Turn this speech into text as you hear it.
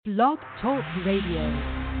Blog Talk Radio.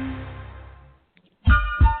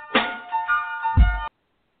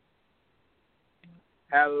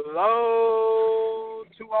 Hello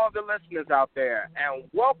to all the listeners out there, and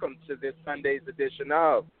welcome to this Sunday's edition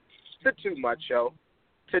of The Too Much Show.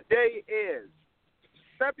 Today is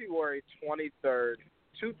February 23rd,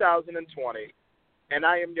 2020, and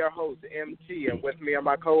I am your host, MT, and with me are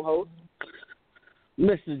my co-hosts,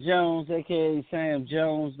 Mr. Jones, a.k.a. Sam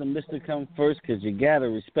Jones, the Mr. Come First, because you got to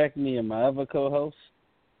respect me and my other co-hosts.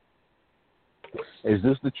 Is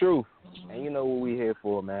this the truth? And you know what we here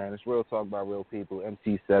for, man. It's real talk about real people.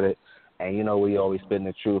 MT said it, and you know we always spin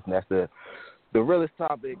the truth, and that's the realest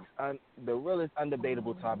topics, the realest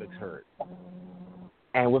undebatable topics heard.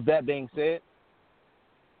 And with that being said,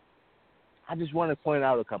 I just want to point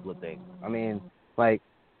out a couple of things. I mean,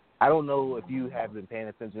 I don't know if you have been paying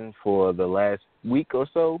attention for the last week or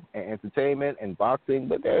so in entertainment and boxing,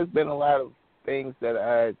 but there's been a lot of things that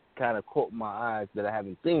I kind of caught my eyes that I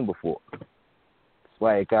haven't seen before.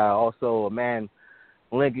 Like also a man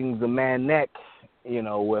linking the man neck,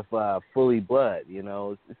 with fully blood.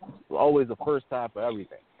 It's always a first time for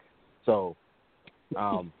everything. So,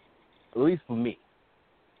 at least for me.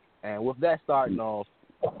 And with that starting off,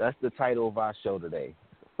 that's the title of our show today.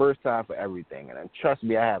 First time for everything. And trust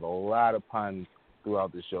me, I have a lot of puns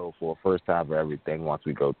throughout the show for first time for everything once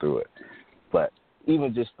we go through it. But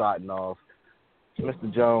even just starting off,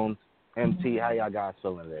 Mr. Jones, MT, how y'all guys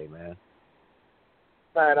feeling today, man?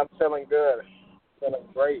 man, I'm feeling good, feeling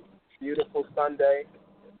great. Beautiful Sunday,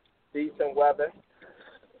 decent weather.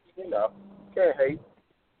 Can't hate.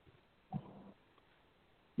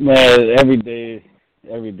 Man, every day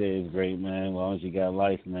is great, man. As long as you got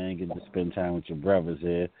life, man, get to spend time with your brothers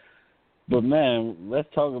here. But, man, let's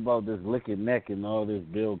talk about this licking neck and all this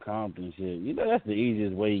Bill Compton shit. That's the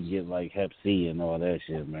easiest way you get, Hep C and all that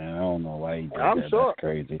shit, man. I don't know why he did I'm that. sure. That's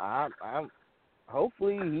crazy.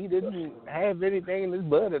 Hopefully he didn't have anything in his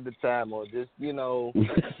blood at the time, or just, just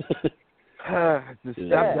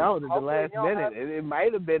stepped out at the last minute. It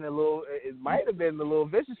might have been a little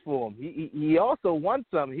vicious for him. He also won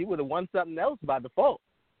something. He would have won something else by default.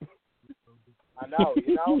 I know,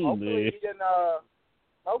 hopefully he didn't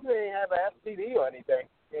hopefully he didn't have an STD or anything,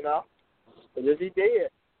 But if he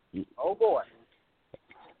did, oh boy.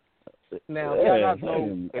 Now,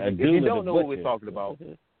 if you don't know what we're talking about,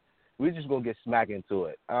 we're just going to get smack into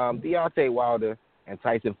it. Deontay Wilder and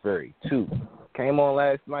Tyson Fury, 2, came on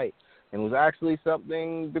last night. And was actually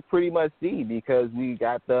something to pretty much see because we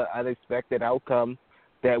got the unexpected outcome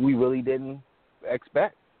that we really didn't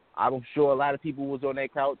expect. I'm sure a lot of people was on their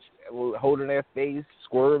couch holding their face,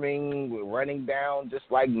 squirming, running down just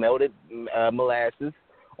like melted molasses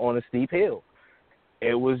on a steep hill.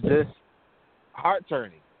 It was just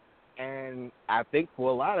heart-turning. And I think for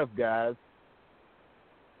a lot of guys,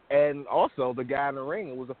 and also the guy in the ring,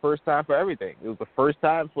 it was the first time for everything. It was the first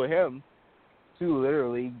time for him to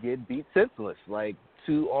literally get beat senseless,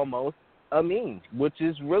 to almost a meme, which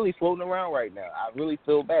is really floating around right now. I really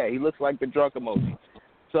feel bad. He looks like the drunk emoji.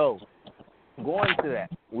 So, going to that,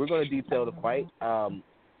 we're going to detail the fight.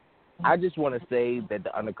 I just want to say that the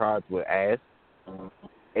undercards were ass.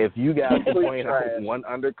 If you guys can point out one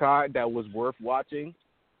undercard that was worth watching,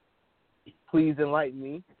 please enlighten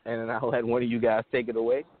me, and then I'll let one of you guys take it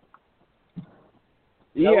away.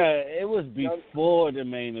 Yeah, it was before the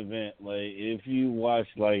main event. If you watch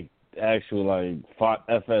actual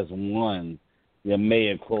FS1, you may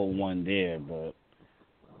have caught one there, but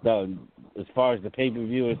as far as the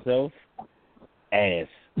pay-per-view itself, ass,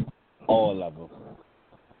 all of them,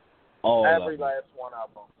 every last one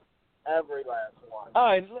of them, every last one. All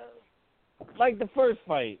right, the first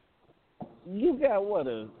fight, you got what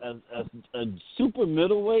a super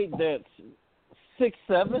middleweight that's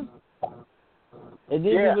 6'7". And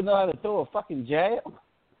didn't even know how to throw a fucking jab.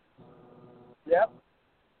 Yep.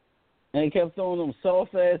 And he kept throwing them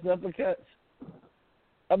soft-ass uppercuts.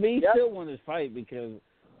 I mean, he still won his fight because,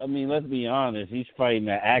 let's be honest, he's fighting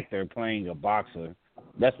an actor playing a boxer.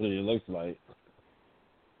 That's what it looks like.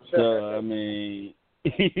 Sure. So,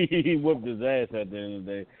 he whooped his ass at the end of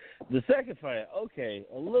the day. The second fight, okay,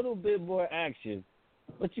 a little bit more action.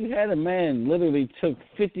 But you had a man literally took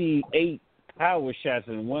 58 power shots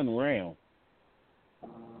in one round.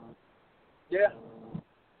 Yeah.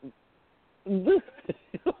 Let's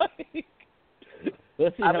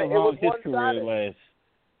see how long his career lasts.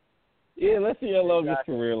 Yeah, let's see how long his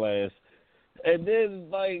career lasts. And then,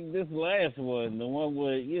 this last one, the one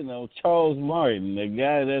with, Charles Martin, the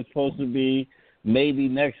guy that's supposed to be maybe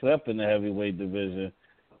next up in the heavyweight division.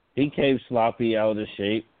 He came sloppy, out of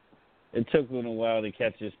shape. It took him a while to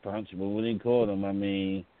catch his punch, but when he caught him,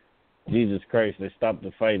 Jesus Christ, they stopped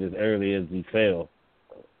the fight as early as he fell.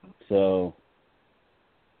 So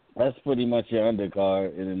that's pretty much your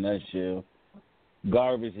undercard in a nutshell.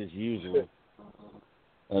 Garbage as usual.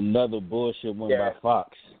 Another bullshit one by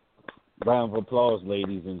Fox. Round of applause,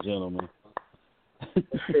 ladies and gentlemen.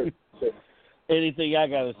 Anything I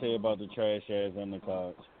got to say about the trash ass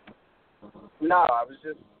undercards? No,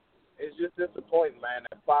 it's just disappointing, man.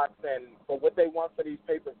 That Fox, and for what they want for these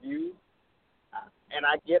pay-per-views, and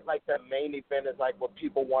I get like the main event is like what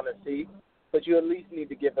people want to see, but you at least need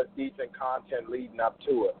to give us decent content leading up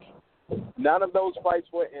to it. None of those fights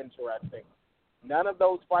were interesting. None of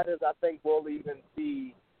those fighters I think we'll even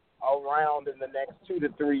see around in the next 2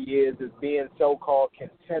 to 3 years as being so-called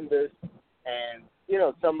contenders and,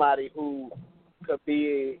 somebody who could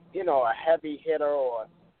be, a heavy hitter or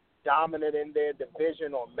dominant in their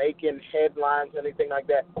division or making headlines, anything like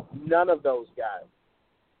that. None of those guys.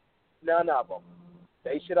 None of them.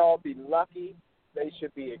 They should all be lucky. They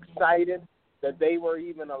should be excited that they were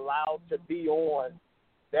even allowed to be on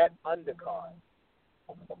that undercard.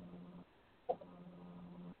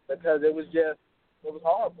 Because it was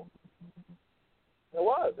horrible. It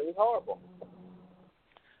was horrible.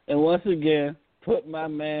 And once again, put my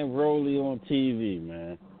man Rolly on TV,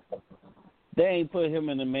 man. They ain't put him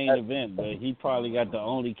in the main event, but he probably got the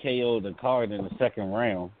only KO of the card in the second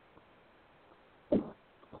round.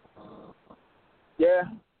 Yeah,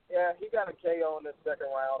 he got a KO in the second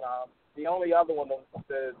round. The only other one,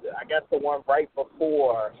 I guess the one right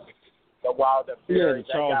before the Wilder Fury,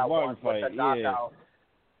 the Charles Martin fight,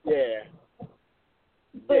 Yeah.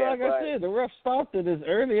 But I said, the ref stopped it as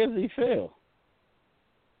early as he fell.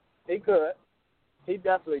 He could. He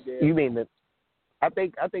definitely did. You mean that? I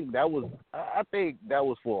think that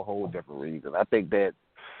was for a whole different reason. I think that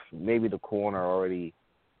maybe the corner already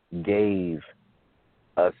gave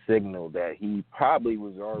a signal that he probably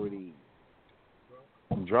was already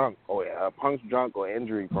drunk or punch drunk or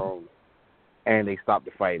injury prone, and they stopped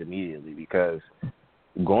the fight immediately because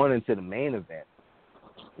going into the main event,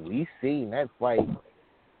 we seen that fight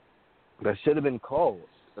that should have been called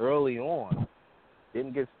early on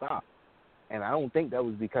didn't get stopped. And I don't think that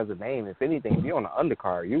was because of name. If anything, if you're on the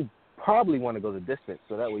undercard, you probably want to go the distance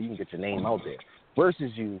so that way you can get your name out there.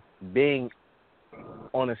 Versus you being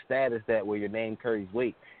on a status that where your name carries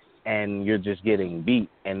weight and you're just getting beat,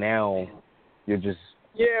 and now you're just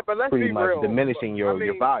but let's pretty be much real. diminishing your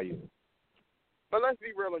value. But let's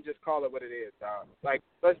be real and just call it what it is, dog. Like,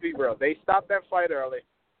 let's be real. They stopped that fight early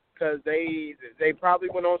because they probably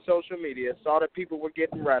went on social media, saw that people were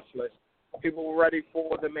getting restless. People were ready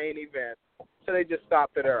for the main event, so they just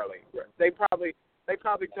stopped it early. They probably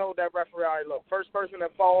told that referee, all right, look, first person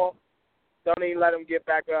that falls, don't even let him get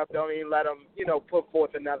back up. Don't even let him, put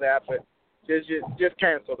forth another effort. Just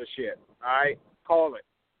cancel the shit. All right, call it.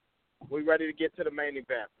 We ready to get to the main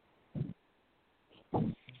event.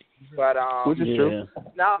 But which is true.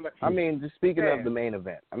 Now, I mean, just speaking of the main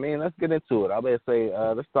event, I mean, let's get into it. I'll better say,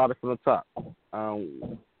 let's start it from the top.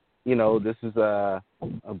 This is a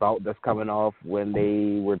bout that's coming off when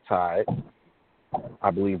they were tied. I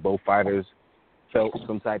believe both fighters felt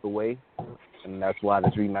some type of way, and that's why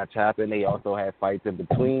this rematch happened. They also had fights in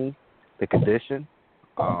between the condition.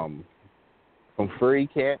 From Fury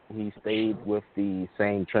camp, he stayed with the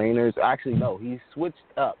same trainers. Actually, no, he switched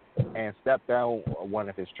up and stepped down one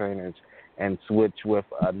of his trainers and switched with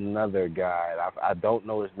another guy. I don't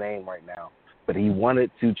know his name right now, but he wanted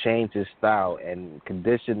to change his style and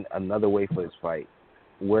condition another way for his fight.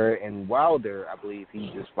 Where in Wilder, I believe he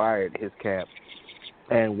just fired his camp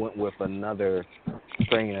and went with another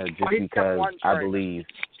trainer just because I believe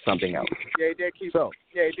something else. Yeah, he did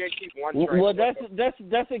keep one trainer. Well,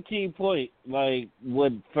 that's a key point, like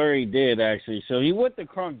what Fury did actually. So he went to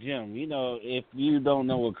Kronk Gym. If you don't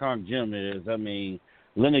know what Kronk Gym is, I mean,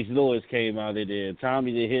 Lennox Lewis came out of there.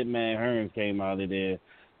 Tommy the Hitman Hearns came out of there.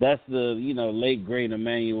 That's the, late great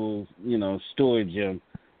Emmanuel, Stewart Gym.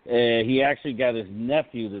 He actually got his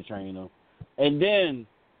nephew to train him. And then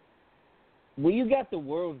when you got the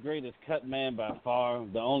world's greatest cut man by far,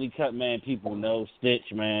 the only cut man people know,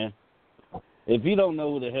 Stitch, man. If you don't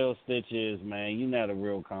know who the hell Stitch is, man, you're not a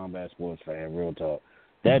real combat sports fan, real talk.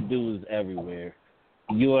 That dude is everywhere.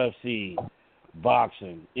 UFC,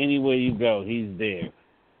 boxing, anywhere you go, he's there.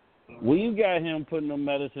 When you got him putting the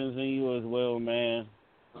medicines in you as well, man,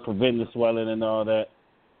 preventing the swelling and all that,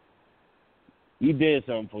 you did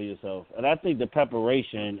something for yourself. And I think the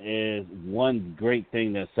preparation is one great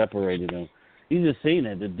thing that separated him. You just seen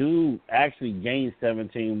it. The dude actually gained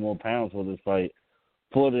 17 more pounds for this fight,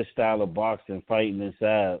 for this style of boxing, fighting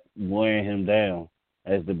inside, wearing him down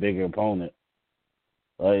as the bigger opponent.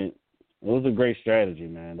 Like, It was a great strategy,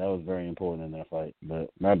 man. That was very important in that fight. But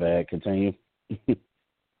my bad. Continue.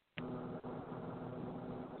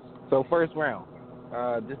 So first round,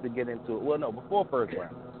 just to get into it. Well, no, before first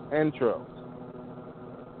round, intro.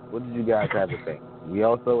 What did you guys have to think? We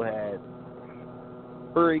also had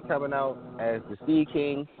Fury coming out as the Sea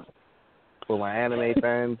King for my anime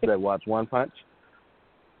fans that watch One Punch.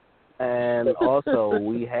 And also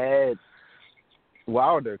we had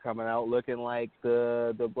Wilder coming out looking like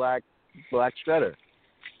the Black Shredder.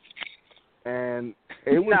 And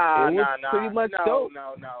it was pretty much dope.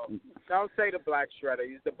 No. Don't say the Black Shredder.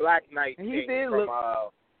 He's the Black Knight King from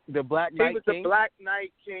the Black Knight King. He was the Black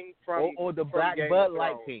Knight King from or the from Black Game Bud of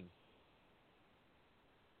Light Thrones. King.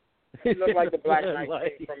 He looked like the Black Knight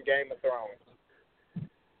King from Game of Thrones.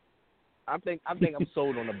 I think I'm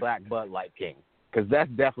sold on the Black Bud Light King because that's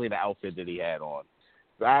definitely the outfit that he had on.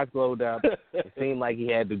 His eyes glowed up. It seemed like he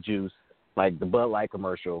had the juice, like the Bud Light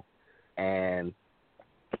commercial, and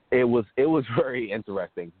it was very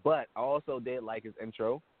interesting. But I also did like his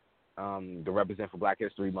intro to represent for Black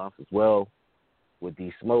History Month as well with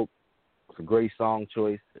D Smoke. It's a great song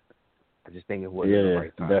choice. I just think it was the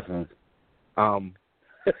right time. Definitely.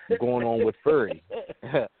 Going on with Fury,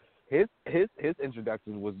 his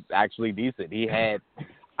introduction was actually decent. He had,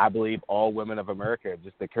 I believe, all women of America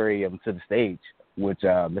just to carry him to the stage, which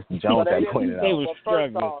Mr. Jones had pointed out. They were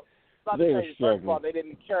struggling. First of all, they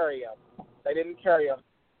didn't carry him.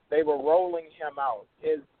 They were rolling him out.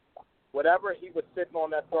 Whatever he was sitting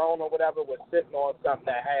on that throne or whatever was sitting on something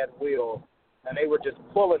that had wheels, and they were just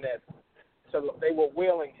pulling it. So they were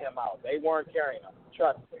wheeling him out. They weren't carrying him.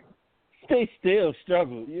 Trust me. They still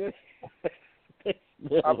struggled. Yeah.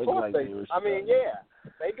 Of course they did. I mean, yeah,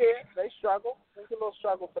 they did. They struggled. It was a little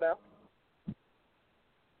struggle for them.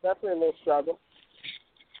 Definitely a little struggle.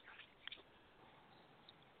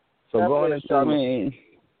 So going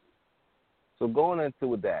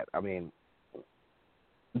into that, I mean,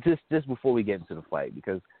 just before we get into the fight,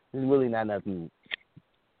 because there's really not nothing.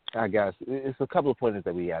 I guess it's a couple of points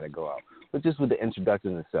that we had to go out, but just with the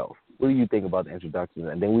introduction itself, what do you think about the introduction?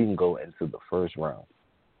 And then we can go into the first round,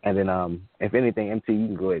 and then if anything, MT, you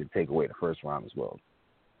can go ahead and take away the first round as well.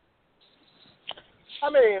 I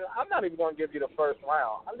mean, I'm not even going to give you the first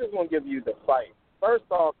round. I'm just going to give you the fight.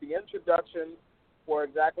 First off, the introduction were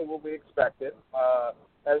exactly what we expected.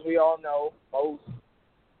 As we all know, most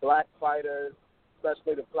black fighters,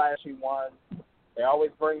 especially the flashy ones, they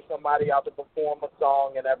always bring somebody out to perform a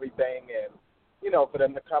song and everything, and, for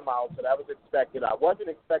them to come out. So that was expected. I wasn't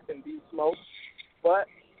expecting D Smoke, but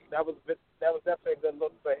that was definitely a good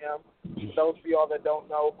look for him. For those of y'all that don't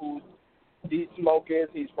know who D Smoke is,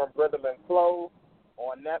 he's from Rhythm and Flow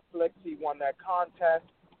on Netflix. He won that contest,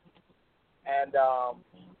 and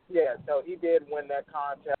so he did win that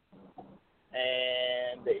contest,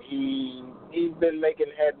 and he's been making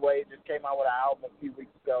headway. Just came out with an album a few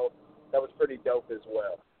weeks ago that was pretty dope as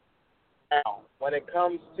well. Now, when it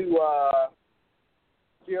comes to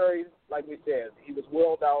Fury, like we said, he was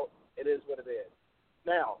wheeled out. It is what it is.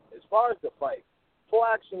 Now, as far as the fight, before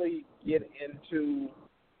I actually get into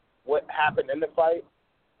what happened in the fight,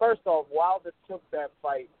 first off, Wilder took that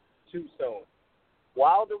fight too soon.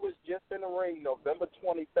 Wilder was just in the ring November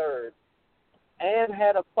 23rd and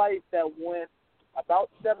had a fight that went about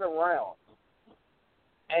 7 rounds.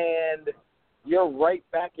 And you're right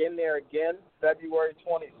back in there again February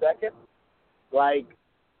 22nd. Like,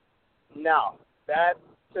 no,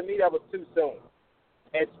 to me that was too soon.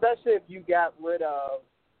 Especially if you got rid of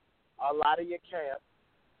a lot of your camp.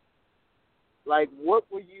 Like, what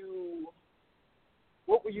were you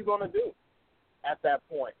going to do at that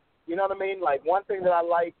point? You know what I mean? Like, one thing that I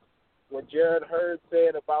like what Jared Hurd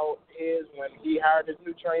said about when he hired his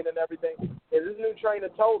new trainer and everything, is his new trainer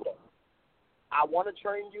told him, I want to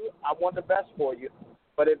train you, I want the best for you,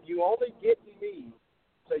 but if you only get me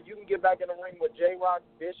so you can get back in the ring with J-Rock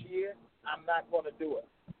this year, I'm not going to do it,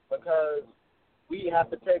 because we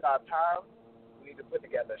have to take our time, we need to put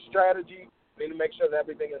together a strategy, we need to make sure that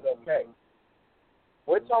everything is okay.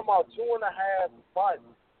 We're talking about 2.5 months,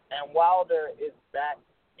 and Wilder is back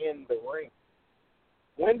in the ring.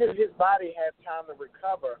 When did his body have time to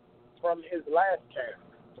recover from his last cast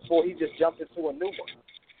before he just jumped into a new one?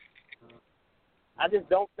 I just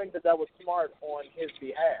don't think that was smart on his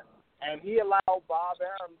behalf. And he allowed Bob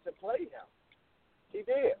Arum to play him. He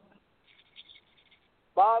did.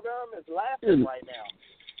 Bob Arum is laughing right now.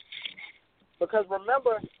 Because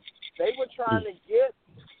remember, they were trying to get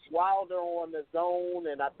Wilder on the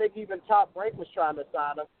zone, and I think even Top Rank was trying to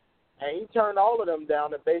sign him. And he turned all of them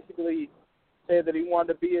down and basically said that he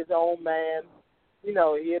wanted to be his own man.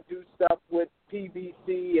 He'd do stuff with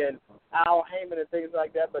PBC and Al Heyman and things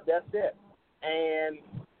like that, but that's it. And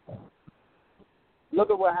look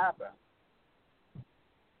at what happened.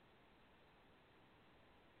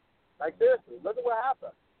 Like, seriously, look at what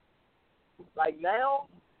happened. Like, now,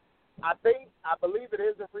 I believe it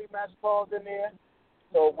is a rematch clause in there,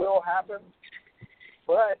 so it will happen.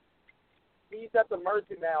 But he's at the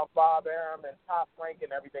mercy now of Bob Arum and Top Rank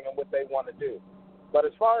and everything and what they want to do. But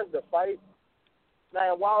as far as the fight,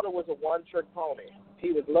 man, Wilder was a one-trick pony.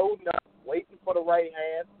 He was loading up, waiting for the right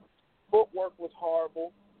hand. Footwork was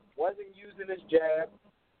horrible. Wasn't using his jab.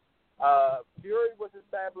 Fury was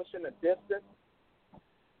establishing a distance.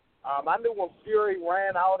 I knew when Fury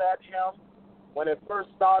ran out at him when it first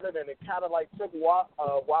started and it kind of like took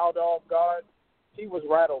Wilder off guard, he was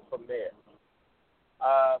rattled from there.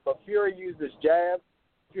 But Fury used his jab.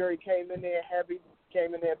 Fury came in there heavy,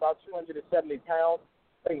 came in there about 270 pounds.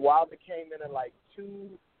 I think Wilder came in at like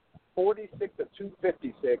 246 or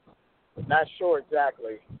 256. Not sure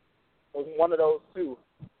exactly. It was one of those two.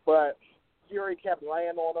 But Fury kept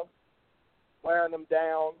laying on him, wearing him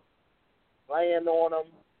down, laying on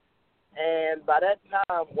him. And by that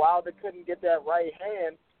time, Wilder couldn't get that right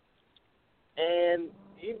hand, and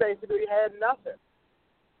he basically had nothing.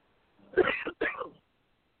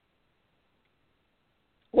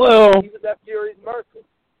 Well, he was at Fury's mercy.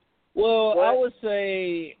 Well, I would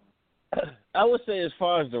say as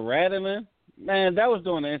far as the rattling, man, that was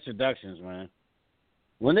during the introductions, man.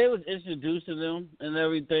 When they was introducing them and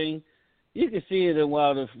everything, you could see it in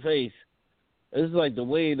Wilder's face. It's like the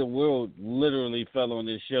way the world literally fell on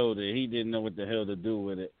his shoulder. He didn't know what the hell to do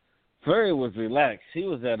with it. Fury was relaxed. He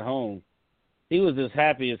was at home. He was as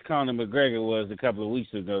happy as Conor McGregor was a couple of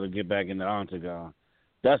weeks ago to get back in the octagon.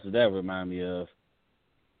 That's what that reminded me of.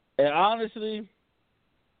 And honestly,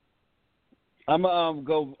 I'm gonna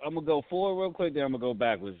go forward real quick, then I'm gonna go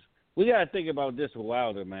backwards. We gotta think about this with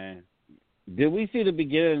Wilder, man. Did we see the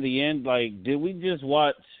beginning and the end? Like, did we just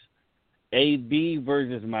watch AB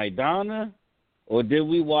versus Maidana? Or did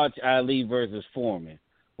we watch Ali versus Foreman?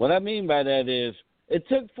 What I mean by that is, it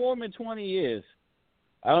took Foreman 20 years.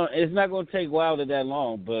 It's not going to take Wilder that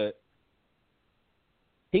long, but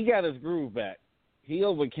he got his groove back. He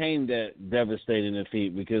overcame that devastating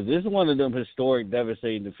defeat because this is one of them historic,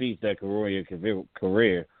 devastating defeats that could ruin your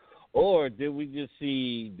career. Or did we just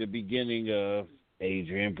see the beginning of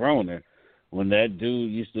Adrian Broner when that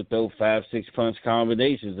dude used to throw 5-6 punch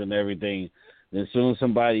combinations and everything? As soon as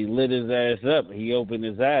somebody lit his ass up, he opened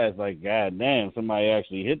his eyes like, God damn, somebody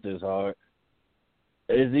actually hit this hard.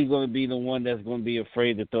 Is he going to be the one that's going to be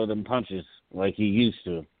afraid to throw them punches like he used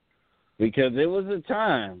to? Because there was a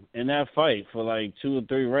time in that fight for like 2 or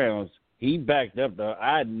 3 rounds, he backed up.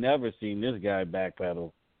 I'd never seen this guy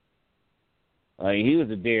backpedal. Like, he was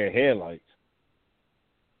a deer headlights.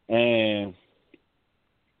 And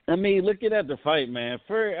I mean, looking at the fight, man,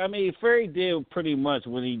 Fury did pretty much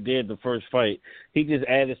when he did the first fight. He just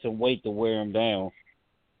added some weight to wear him down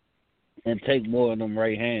and take more of them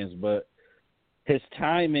right hands. But his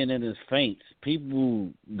timing and his feints, people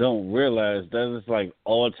don't realize that it's like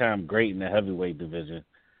all-time great in the heavyweight division.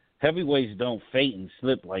 Heavyweights don't feint and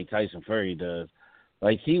slip like Tyson Fury does.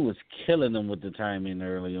 Like, he was killing them with the timing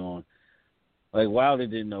early on. Like, Wilder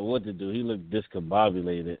didn't know what to do. He looked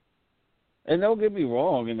discombobulated. And don't get me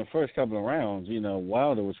wrong, in the first couple of rounds, you know,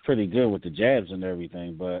 Wilder was pretty good with the jabs and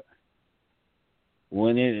everything, but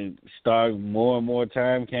when it started, more and more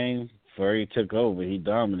time came, Fury took over. He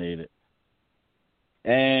dominated.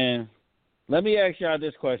 And let me ask y'all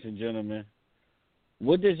this question, gentlemen.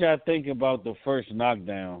 What did y'all think about the first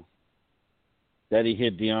knockdown that he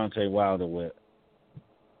hit Deontay Wilder with?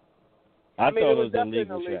 I thought it was a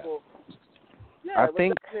legal shot. Yeah,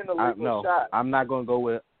 I'm not going to go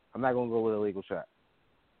with a legal shot.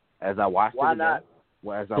 As I watched it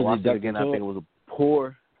again, I think it was a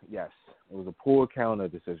poor counter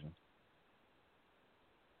decision.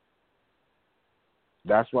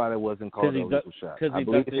 That's why there wasn't called a legal shot. I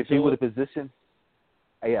believe if he would have positioned,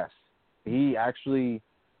 yes, he actually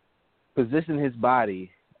positioned his body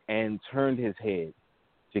and turned his head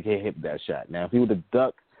to get hit that shot. Now, if he would have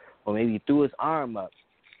ducked or maybe threw his arm up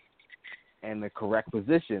in the correct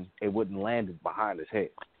position, it wouldn't land behind his head.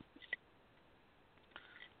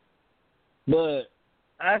 But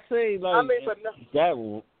I say, like, that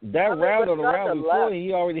round or the round before,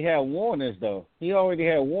 he already had warnings, though. He already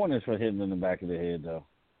had warnings for hitting in the back of the head, though.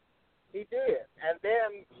 He did. And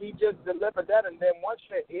then he just delivered that, and then once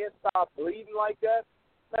your head stopped bleeding like that,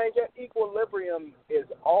 man, your equilibrium is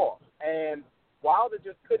off. And Wilder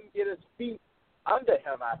just couldn't get his feet under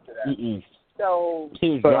him after that. Mm-mm. So,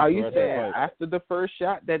 but are you saying after the first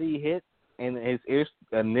shot that he hit and his ears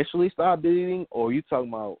initially started bleeding, or are you talking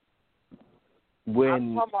about when?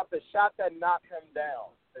 I'm talking about the shot that knocked him down.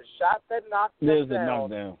 The shot that knocked him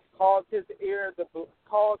down caused his ear to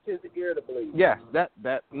bleed. Yes, that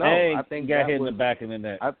no, hey, I think got that hit in was, the back of the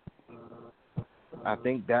neck. I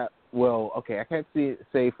think that, well, okay, I can't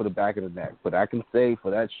say for the back of the neck, but I can say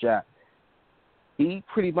for that shot, he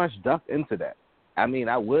pretty much ducked into that. I mean,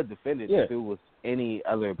 I would defend it if it was any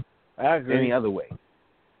other way.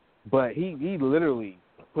 But he literally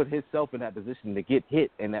put himself in that position to get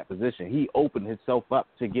hit in that position. He opened himself up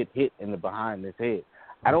to get hit in the behind his head.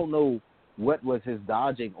 I don't know what was his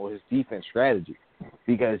dodging or his defense strategy,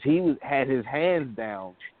 because he had his hands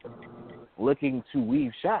down looking to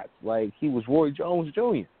weave shots like he was Roy Jones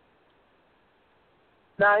Jr.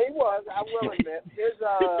 Now, he was, I will admit, his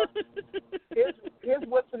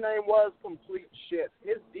what's the name was complete shit.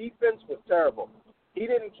 His defense was terrible. He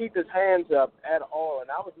didn't keep his hands up at all,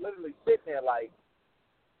 and I was literally sitting there like,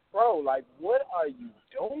 bro, like, what are you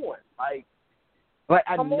doing? Like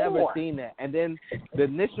I've never seen that. And then the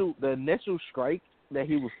initial strike that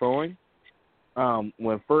he was throwing,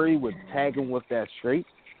 when Fury would tag him with that straight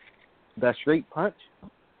punch,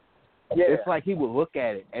 it's like he would look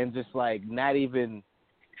at it and just like not even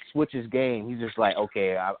switch his game. He's just like,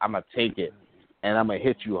 okay, I'm gonna take it and I'm gonna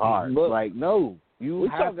hit you hard. But like, no, you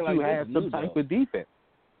have to have some type of defense.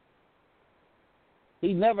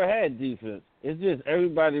 He never had defense. It's just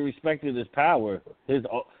everybody respected his power. His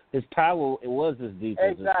power, it was his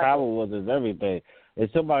defense. Exactly. His power was his everything. And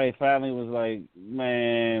somebody finally was like,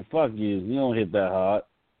 man, fuck you. You don't hit that hard.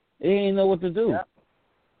 He didn't know what to do. Yep.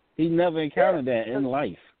 He never encountered that in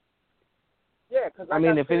life. Yeah, because I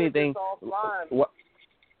mean, if anything,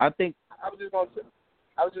 I think I was just gonna say.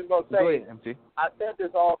 Go ahead, MT. I said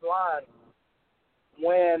this offline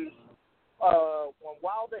when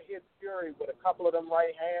Wilder hit Fury with a couple of them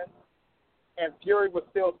right hands, and Fury was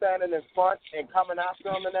still standing in front and coming after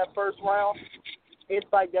him in that first round. It's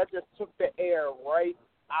like that just took the air right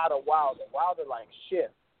out of Wilder. Wilder like,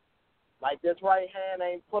 shit. Like, this right hand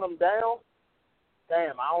ain't put him down.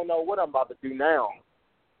 Damn, I don't know what I'm about to do now.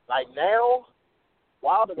 Like, now,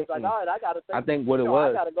 Wilder was like, all right, I got to think. I think what it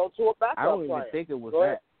was, I got to go to a backup I don't even think it was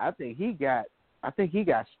that. I think he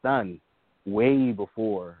got stunned way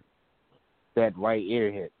before that right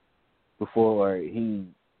ear hit, before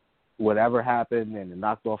whatever happened and it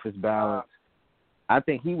knocked off his balance. I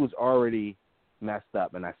think he was already messed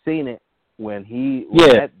up, and I seen it when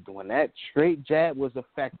that straight jab was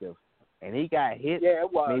effective, and he got hit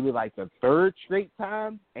maybe like the third straight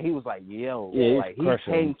time, and he was like, yo, like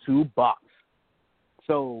he came to box.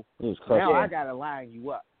 So now I got to line you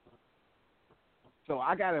up. So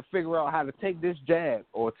I got to figure out how to take this jab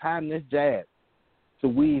or time this jab to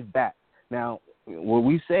weave back. Now, what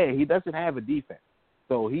we said, he doesn't have a defense.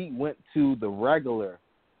 So he went to the regular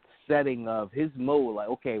setting of his mode, like,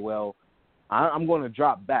 okay, well, I'm going to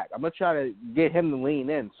drop back. I'm going to try to get him to lean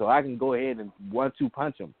in so I can go ahead and 1-2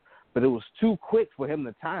 punch him. But it was too quick for him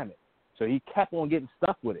to time it. So he kept on getting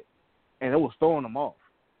stuck with it, and it was throwing him off.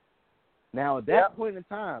 Now, at that point in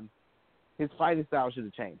time, his fighting style should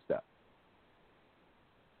have changed up.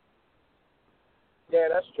 Yeah,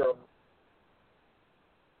 that's true.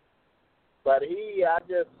 But I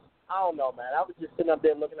don't know, man. I was just sitting up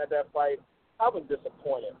there looking at that fight. I was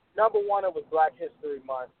disappointed. Number one, it was Black History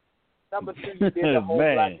Month. Number two, you did the whole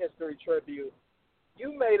Black History tribute.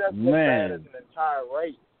 You made us look bad as an entire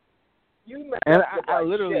race. You made us look like I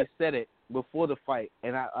literally shit. said it before the fight,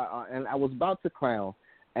 and I was about to clown.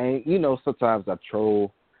 And, you know, sometimes I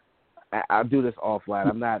troll. I do this offline.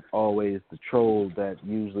 I'm not always the troll that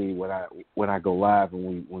usually when I go live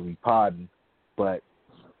and when we podding. But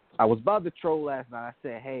I was about to troll last night. I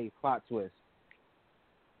said, hey, plot twist.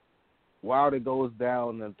 Wilder goes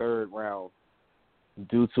down in the third round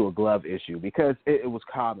due to a glove issue, because it was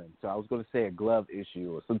common. So I was going to say a glove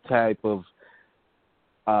issue or some type of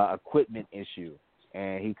equipment issue,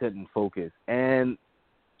 and he couldn't focus. And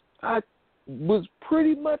I was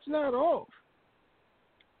pretty much not off.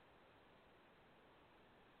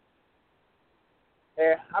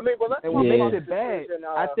 Yeah, I mean, well, let's and what makes it bad,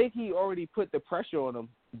 I think he already put the pressure on him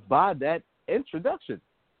by that introduction.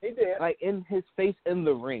 He did. Like, in his face in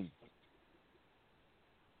the ring.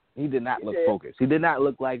 He did not look focused. He did not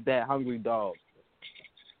look like that hungry dog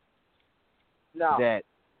that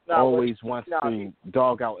always wants to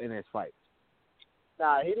dog out in his fights.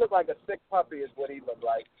 Nah, he looked like a sick puppy is what he looked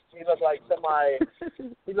like. He looked like somebody,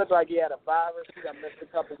 he looked like he had a virus. He got missed a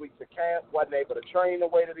couple weeks of camp, wasn't able to train the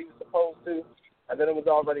way that he was supposed to, and then it was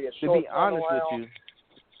already a short turnaround. To be honest with you,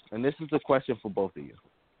 and this is a question for both of you,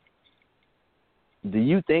 do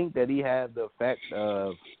you think that he had the effect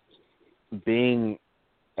of being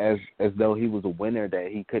as though he was a winner that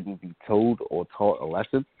he couldn't be told or taught a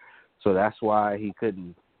lesson. So that's why he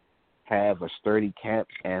couldn't have a sturdy camp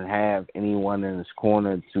and have anyone in his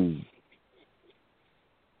corner to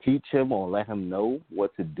teach him or let him know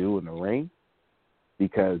what to do in the ring,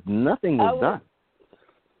 because nothing was done.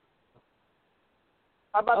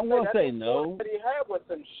 I'm going to say no. What he had was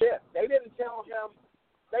some shit. They didn't tell him.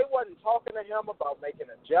 They wasn't talking to him about making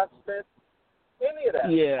adjustments, any of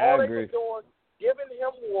that. Yeah, All I they agree. were doing, giving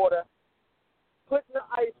him water, putting the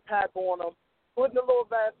ice pack on him, putting a little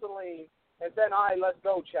Vaseline, and saying, all right, let's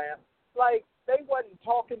go, champ. Like, they wasn't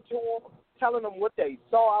talking to him, telling him what they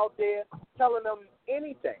saw out there, telling them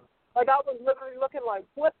anything. Like, I was literally looking like,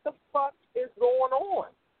 what the fuck is going on?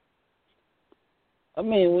 I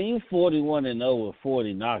mean, when you 41-0 with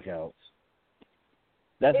 40 knockouts,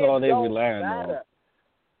 that's all they relying on.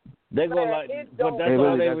 They're going but that's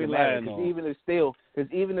all they relying on. Even if still, for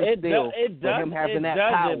him having that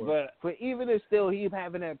power, he's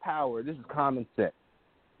having that power. This is common sense.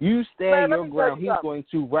 You stand your ground, he's going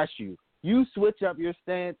to rush you. You switch up your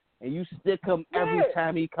stance and you stick him every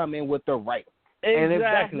time he come in with the right. Exactly. And if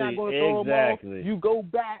that's not going to throw him off, you go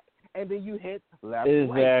back and then you hit left.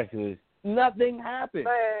 Exactly. Right. Nothing happened.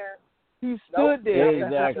 Man. He stood there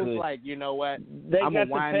exactly. and was like, you know what? I'm going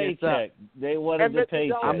to wind this up. They wanted the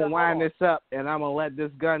paycheck. I'm going to wind this up, and I'm going to let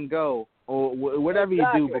this gun go. Or whatever he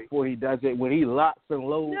do before he does it. When he locks and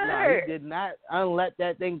loads, he did not unlet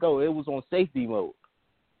that thing go. It was on safety mode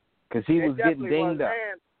because he was getting dinged up.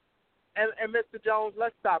 And Mr. Jones,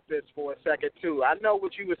 let's stop this for a second, too. I know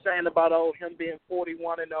what you were saying about him being 41-0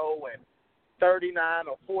 and 39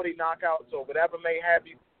 or 40 knockouts or whatever may have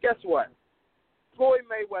you. Guess what? Floyd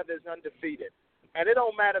Mayweather is undefeated. And it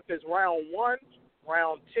don't matter if it's round 1,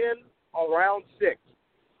 round 10, or round 6.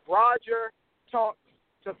 Roger talks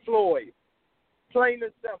to Floyd. Plain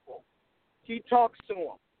and simple. He talks to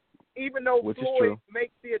him. Even though Floyd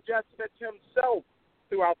makes the adjustments himself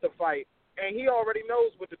throughout the fight, and he already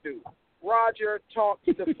knows what to do. Roger talks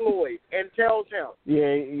to Floyd and tells him.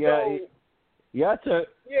 Y'all took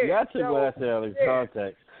what I said out of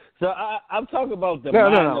context. So I'm talking about the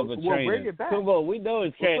mind of a trainer. Bring it back. Come on, we know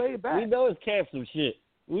his camp. We know his camp some shit.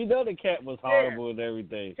 We know the camp was horrible and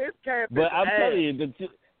everything. His camp but I'm telling you,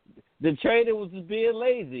 the trainer was just being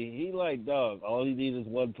lazy. He like, dog, all he needs is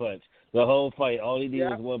one punch. The whole fight, all he needs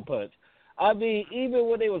is one punch. I mean, even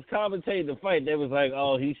when they was commentating the fight, they was like,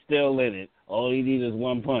 oh, he's still in it. All he needs is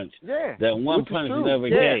one punch. Yeah. That one punch never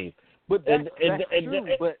came. But that's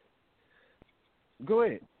true. But go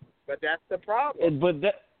ahead. But that's the problem.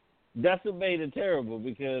 That's what made it terrible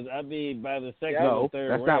because, I mean, by the second or third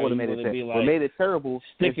round, that's not what made it terrible. What made it terrible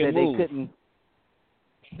is that they couldn't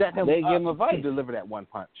set him up to deliver that one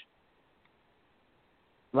punch.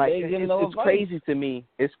 Like, it's crazy to me.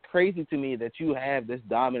 It's crazy to me that you have this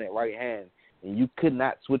dominant right hand and you could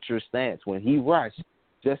not switch your stance when he rushed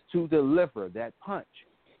just to deliver that punch.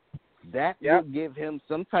 That would give him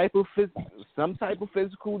some type of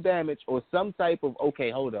physical damage or some type of, okay,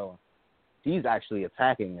 hold on. He's actually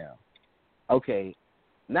attacking now. Okay,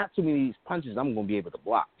 not too many of these punches I'm going to be able to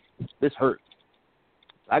block. This hurts.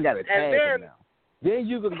 I got to tag him now. Then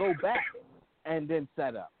you can go back and then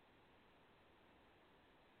set up.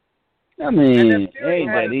 I mean, it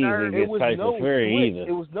ain't that easy to get Tyson Fury either.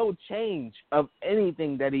 It was no change of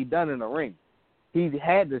anything that he done in the ring. He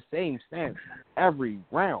had the same stance every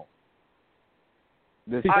round.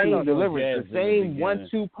 The same delivery, the same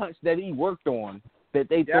 1-2 punch that he worked on that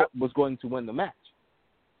they thought was going to win the match.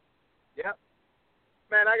 Yep.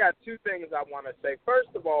 Man, I got two things I want to say. First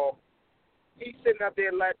of all, he's sitting up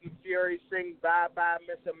there letting Fury sing Bye Bye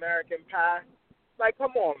Miss American Pie. Like,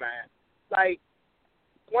 come on, man. Like,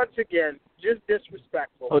 once again, just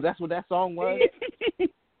disrespectful. Oh, that's what that song was?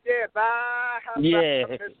 Bye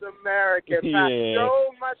Miss American Pie.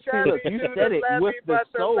 No, my Chevy you to said the it levee, with the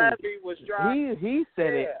but soul. the levee was dry. He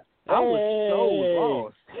said it. I was so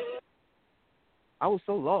lost. I was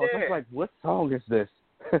like, what song is this?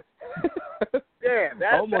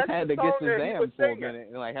 I almost had to get Shazam for a minute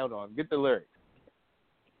and like, hold on, get the lyrics.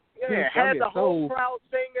 Yeah, had the whole crowd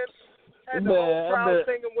singing. Had the whole crowd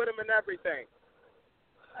singing with him and everything.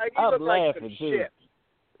 Like, he looked like some shit.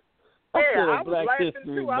 I was laughing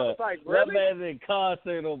too. I was like, really? That man's in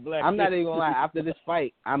concert on Black I'm not even gonna lie. After this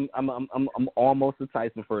fight, I'm almost a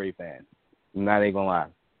Tyson Fury fan. I'm not even gonna lie.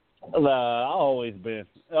 Nah, always been.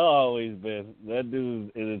 That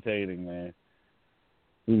dude's entertaining, man.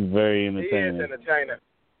 He's very entertaining. He is entertaining.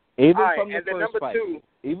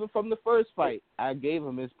 Even from the first fight, I gave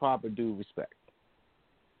him his proper due respect.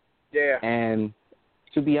 Yeah. And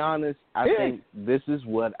to be honest, I think this is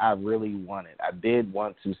what I really wanted. I did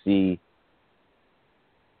want to see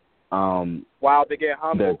Wilder get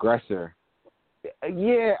humbled. The aggressor.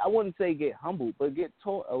 Yeah, I wouldn't say get humbled, but get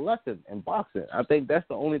taught a lesson in boxing. I think that's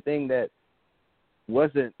the only thing that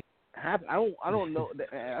wasn't happening. I don't know.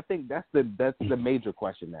 I think that's the major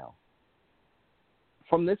question now.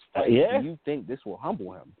 From this fight, do you think this will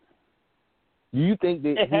humble him? Do you think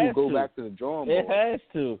that he will go back to the drawing board? It has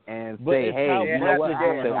to. And say, hey, you know what? I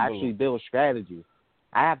have to actually build strategy.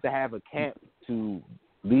 I have to have a camp to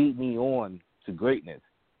lead me on to greatness.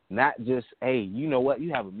 Not just, hey, you know what?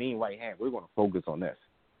 You have a mean right hand. We're going to focus on this.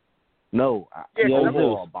 No.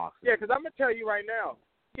 Overall boxing. Yeah, because I'm going to tell you right now,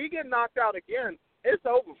 he get knocked out again, it's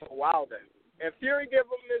over for Wilder. If Fury give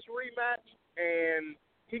him this rematch and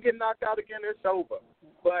he get knocked out again, it's over.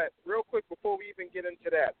 But real quick, before we even get into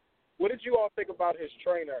that, what did you all think about his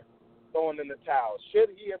trainer throwing in the towel? Should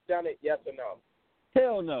he have done it, yes or no?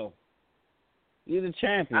 Hell no. You're the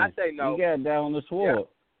champion. I say no. You got down on the sword.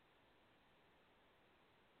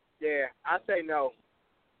 Yeah, I say no.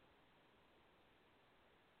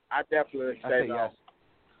 I definitely say no. Yes.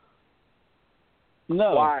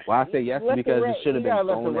 No. Why? Well, I say yes because it should have been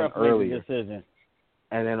thrown in earlier. Decision.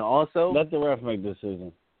 And then also, let the ref make the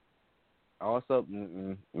decision. Also,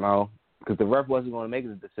 no, because the ref wasn't going to make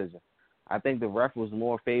the decision. I think the ref was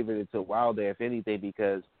more favored to Wilder, if anything,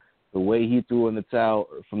 because the way he threw in the towel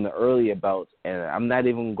from the earlier bouts, and I'm not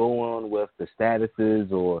even going with the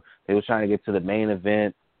statuses or they were trying to get to the main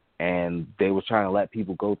event and they were trying to let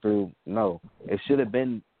people go through. No, it should have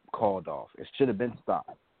been called off. It should have been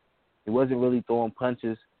stopped. He wasn't really throwing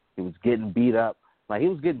punches. He was getting beat up. Like, he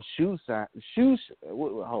was getting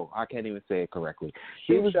I can't even say it correctly.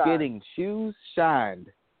 He was getting shoes shined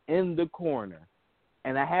in the corner,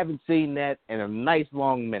 and I haven't seen that in a nice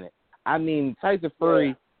long minute. I mean, Tyson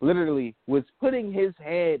Fury literally was putting his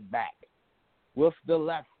head back with the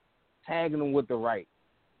left, tagging him with the right.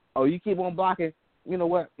 Oh, you keep on blocking? You know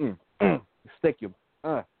what? Stick him.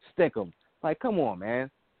 Stick him. Like, come on, man.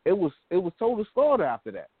 It was total slaughter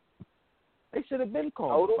after that. They should have been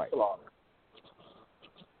called total slaughter.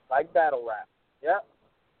 Like battle rap. Yep.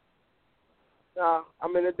 No, I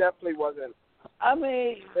mean, it definitely wasn't. I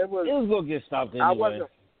mean, it was going to get stopped anyway.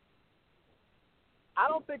 I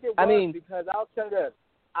don't think it was because I'll say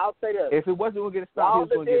this. If it wasn't going to get stopped, he was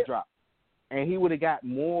going to get dropped. And he would have got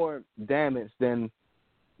more damage than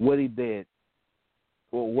what he did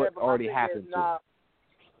or what already happened to him.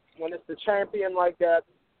 When it's the champion like that,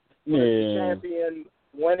 when it's the champion,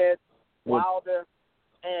 when it's Wilder,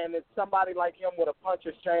 and it's somebody like him with a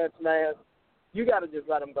puncher's chance, man, you got to just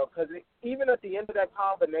let him go. Because even at the end of that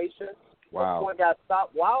combination, before it got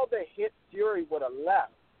stopped, Wilder hit Fury with a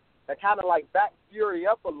left that kind of like backed Fury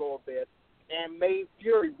up a little bit and made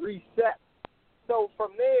Fury reset. So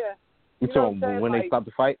from there, you know what I'm saying? When they stopped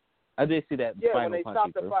the fight? I did see that final punch. Yeah, when they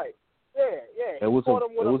stopped the fight. Yeah. It was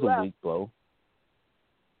a weak blow.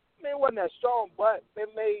 I mean, it wasn't that strong, but it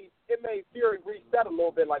made Fury reset a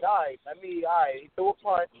little bit. Like, all right, he threw a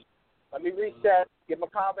punch. Let me reset, get my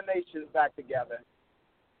combinations back together.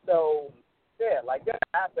 So, yeah, like that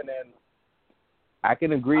happened. And I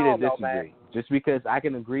can agree to disagree. Just because I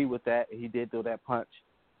can agree with that, he did throw that punch,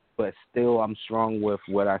 but still I'm strong with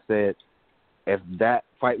what I said. If that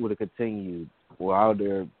fight would have continued,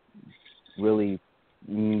 Wilder really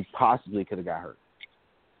possibly could have got hurt.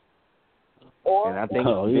 And I think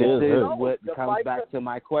this is what comes back to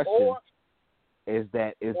my question, is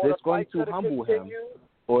this going to humble him,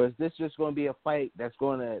 or is this just going to be a fight that's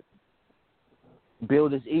going to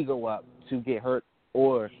build his ego up to get hurt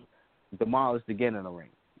or demolished again in the ring?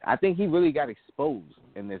 I think he really got exposed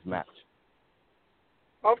in this match.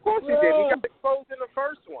 Of course he did. He got exposed in the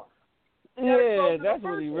first one. Yeah, that's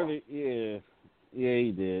what he really, yeah,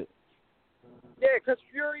 he did. Yeah, because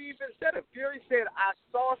Fury even said it. Fury said, I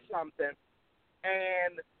saw something,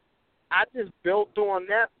 and I just built on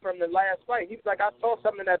that from the last fight. He was like, I saw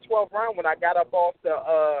something in that 12th round when I got up off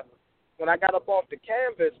the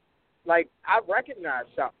canvas. Like, I recognized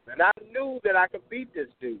something, and I knew that I could beat this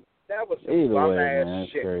dude. That was some bum-ass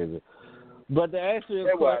shit. Crazy. But to answer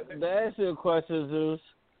your question, Zeus,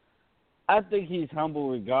 I think he's humble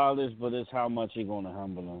regardless, but it's how much you're going to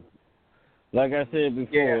humble him. Like I said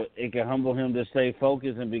before, it can humble him to stay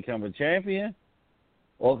focused and become a champion,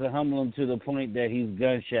 or it can humble him to the point that he's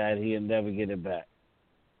gun-shy, he'll never get it back.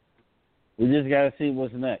 We just got to see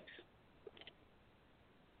what's next.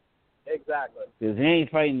 Exactly. Because he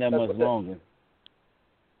ain't fighting that much longer.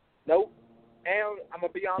 Nope. And I'm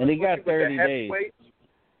going to be honest with you. And he got 30 days.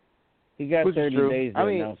 He got 30 days to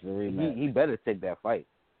announce the rematch. He better take that fight.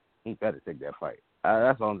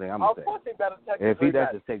 That's the only thing I'm going to say. Of course he better take if he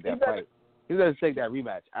doesn't take that fight. He doesn't take that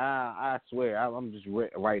rematch. I swear, I'm just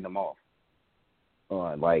writing him off.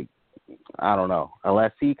 Like, I don't know.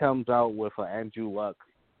 Unless he comes out with an Andrew Luck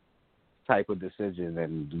type of decision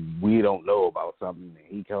and we don't know about something,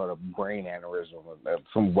 he caught a brain aneurysm or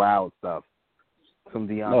some wild stuff, some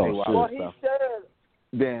Deontay Wilder stuff.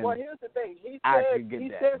 Then here's the thing. I can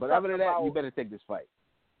get that. But other than that, you better take this fight.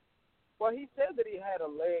 Well, he said that he had a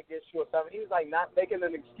leg issue or something. He was like not making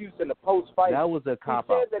an excuse in the post-fight. That was a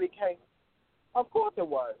cop-out. He said that he can't. Of course it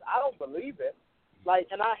was. I don't believe it. Like,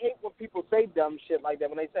 and I hate when people say dumb shit like that,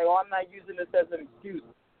 when they say, oh, I'm not using this as an excuse,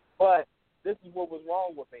 but this is what was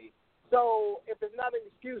wrong with me. So if it's not an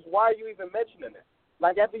excuse, why are you even mentioning it?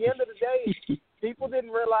 Like, at the end of the day, people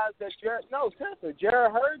didn't realize that seriously,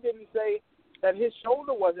 Jarrett Hurd didn't say that his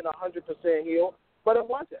shoulder wasn't 100% healed, but it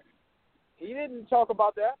wasn't. He didn't talk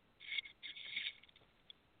about that.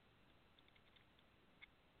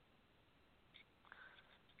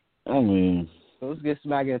 I mean, so let's get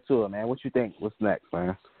smack into it, man. What you think? What's next,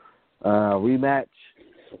 man? Rematch,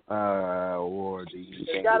 or do you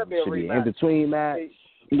think gotta be a should be rematch. In between match?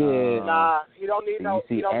 Nah, you don't need no.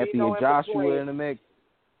 You see Anthony no Joshua in the mix.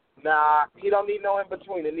 Nah, he don't need no in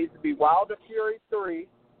between. It needs to be Wilder Fury 3,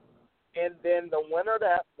 and then the winner of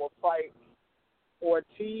that will fight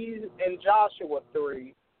Ortiz and Joshua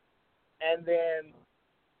 3, and then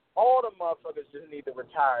all the motherfuckers just need to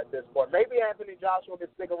retire at this point. Maybe Anthony Joshua can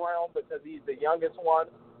stick around because he's the youngest one,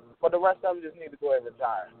 but the rest of them just need to go ahead and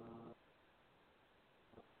retire.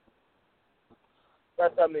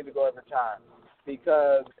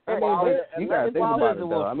 Because Wilder, you gotta think about it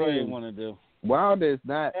though. I mean, want to do. Wilder is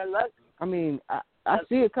not. I mean, I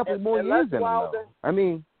see a couple more years in him though. I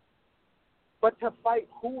mean, but to fight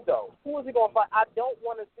who though? Who is he gonna fight? I don't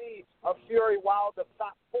want to see a Fury Wilder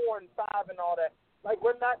 4 and 5 and all that. Like,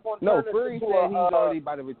 we're not going to turn this Fury into said he's already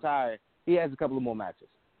about to retire. He has a couple of more matches.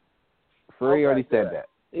 Fury already said that.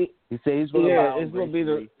 He said he's going to. It's going to be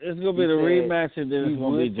the rematch, and then it's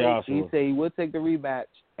going to be Joshua. He said he would take the rematch,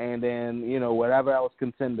 and then whatever else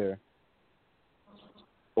contender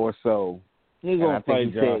or so. He's going to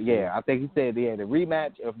fight Joshua. I think he said the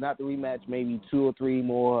rematch. If not the rematch, maybe 2 or 3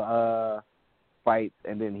 more fights,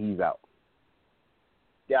 and then he's out.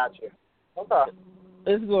 Gotcha. Okay.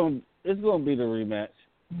 It's going to be the rematch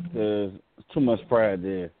because too much pride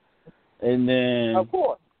there. And then of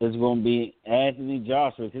course, it's going to be Anthony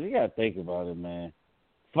Joshua because you got to think about it, man.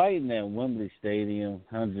 Fighting at Wembley Stadium,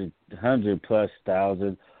 100+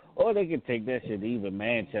 thousand, or they could take that shit to even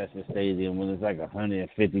Manchester Stadium when it's like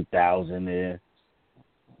 150,000 there.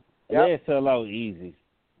 Yep. They'd sell out easy.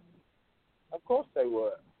 Of course they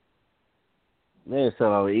would. They'd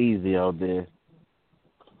sell out easy out there.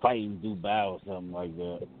 Fighting Dubai or something like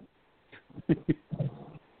that.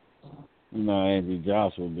 Anthony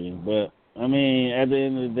Joshua would be. But, I mean, at the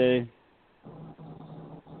end of the day,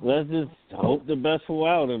 let's just hope the best for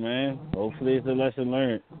Wilder, man. Hopefully it's a lesson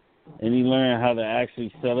learned. And he learned how to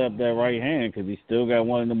actually set up that right hand because he still got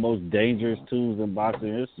one of the most dangerous tools in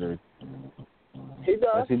boxing history. He does.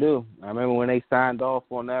 Yes, he do. I remember when they signed off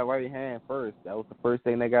on that right hand first. That was the first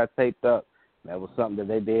thing they got taped up. That was something that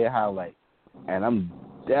they did highlight. And I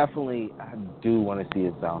do want to see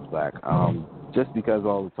it bounce back. Just because of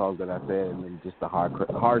all the talk that I said and then just the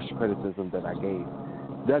harsh criticism that I gave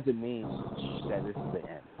doesn't mean that this is the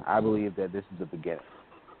end. I believe that this is the beginning.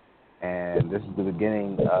 And this is the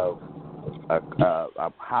beginning of a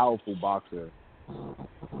powerful boxer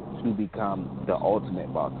to become the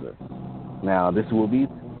ultimate boxer. Now, this will be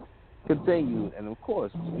continued, and of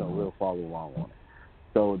course, we'll follow along on it.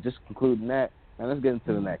 So just concluding that, and let's get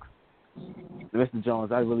into the next. Mr.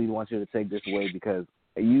 Jones, I really want you to take this away because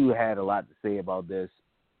you had a lot to say about this.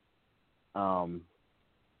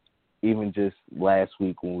 Even just last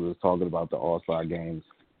week when we were talking about the All-Star games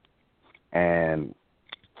and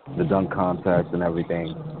the dunk contest and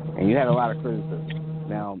everything, and you had a lot of criticism.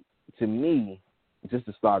 Now, to me, just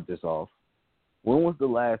to start this off, when was the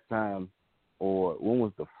last time or when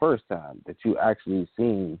was the first time that you actually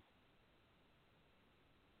seen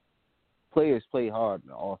players play hard in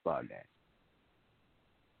the All-Star game?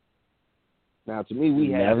 Now, to me,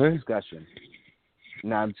 we had this discussion.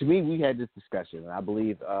 And I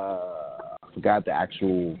believe I forgot the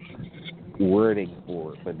actual wording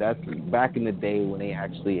for it, but that's back in the day when they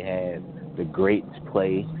actually had the greats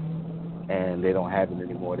play, and they don't have it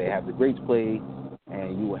anymore. They have the greats play,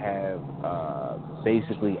 and you have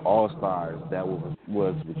basically all-stars that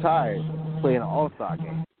was retired playing an all-star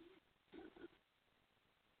game.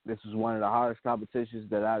 This was one of the hardest competitions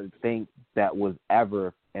that I think that was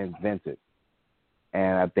ever invented.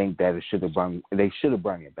 And I think that they should have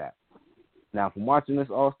brought it back. Now, from watching this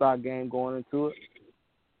All-Star game going into it,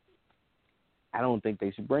 I don't think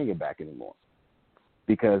they should bring it back anymore.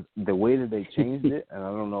 because the way that they changed it, and I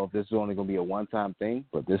don't know if this is only going to be a one-time thing,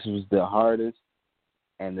 but this was the hardest,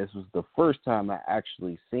 and this was the first time I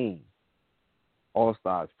actually seen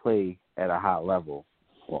All-Stars play at a high level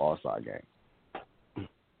for All-Star game.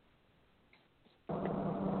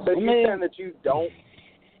 So you're saying that you don't?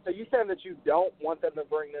 So you saying that you don't want them to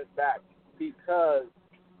bring this back because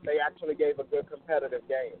they actually gave a good competitive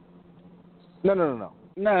game? No.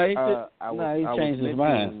 No, he changed his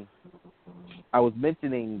mind. I was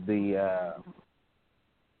mentioning the.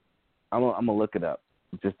 I'm gonna look it up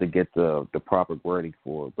just to get the proper wording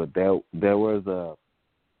for it. But there was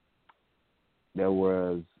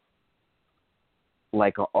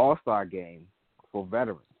like an All-Star game for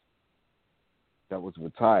veterans that was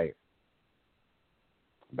retired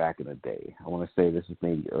back in the day. I want to say this was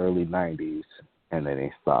maybe early 90s, and then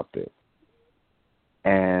they stopped it.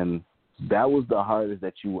 And that was the hardest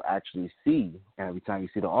that you will actually see. And every time you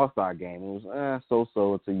see the All-Star game, it was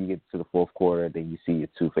so-so until you get to the fourth quarter. Then you see your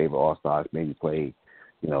two favorite All-Stars maybe play,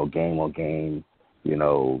 game on game,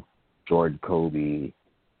 Jordan, Kobe,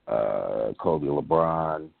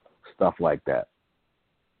 LeBron, stuff like that.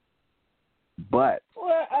 But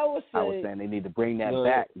I was saying they need to bring that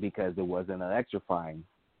back because it wasn't electrifying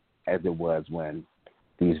as it was when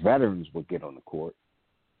these veterans would get on the court,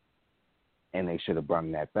 and they should have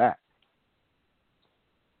brought that back.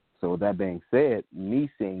 So with that being said,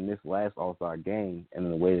 me seeing this last All-Star game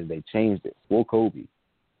and the way that they changed it for Kobe,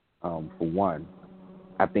 for one,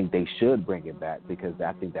 I think they should bring it back because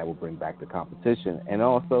I think that will bring back the competition and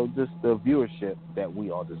also just the viewership that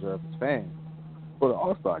we all deserve as fans for the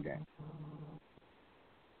All-Star game.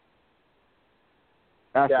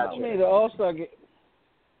 The All-Star game.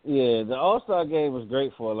 Yeah, the All-Star game was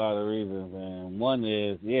great for a lot of reasons, and one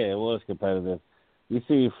is, it was competitive. You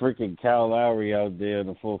see freaking Kyle Lowry out there in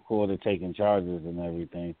the fourth quarter taking charges and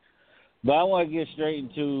everything. But I want to get straight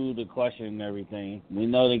into the question and everything. We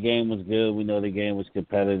know the game was good. We know the game was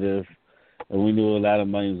competitive, and we knew a lot of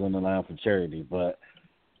money was on the line for charity. But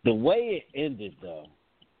the way it ended, though,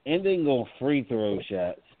 ending on free throw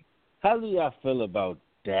shots, how do y'all feel about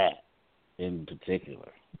that in particular?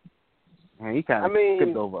 Man, you kind of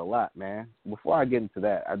skipped over a lot, man. Before I get into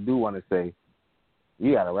that, I do want to say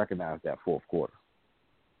you got to recognize that fourth quarter.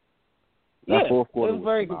 That fourth quarter it was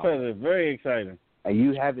very competitive, very exciting. And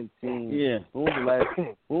you haven't seen. Yeah. When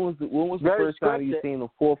was the first time you seen the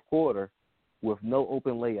fourth quarter with no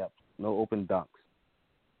open layups, no open dunks?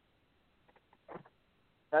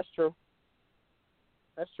 That's true.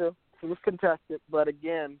 It was contested, but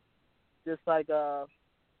again, just like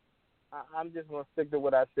I'm just gonna stick to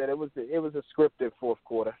what I said. It was a scripted fourth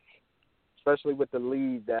quarter, especially with the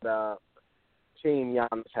lead that Team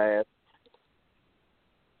Giannis had.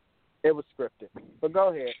 It was scripted. But go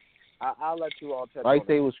ahead. I'll let you all touch on it. I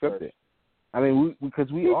say it was scripted. I mean,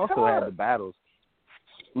 because we also had the battles.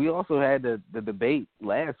 We also had the debate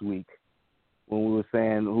last week when we were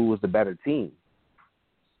saying who was the better team.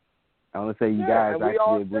 I want to say you guys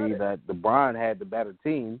actually agreed that LeBron had the better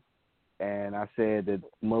team. And I said that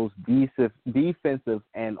most defensive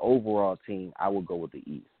and overall team, I would go with the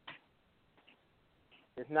East.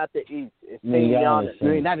 It's not the East. It's Team Giannis. I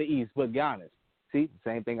mean, not the East, but Giannis. See,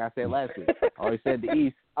 same thing I said last week. I always said the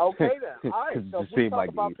East. Okay, then. All right, so if we talk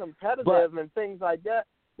about competitive and things like that,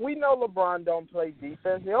 we know LeBron don't play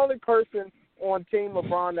defense. The only person on Team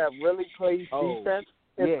LeBron that really plays defense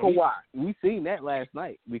is Kawhi. We seen that last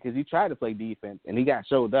night because he tried to play defense, and he got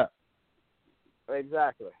showed up.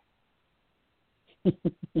 Exactly.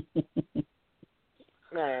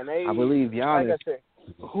 Man, I believe Giannis.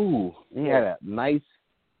 He had a nice.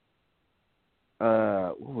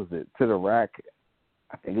 What was it? To the rack.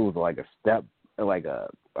 I think it was like a step, like a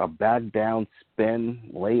back down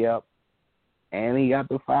spin layup, and he got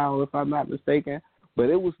the foul, if I'm not mistaken. But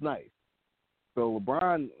it was nice. So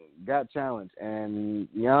LeBron got challenged, and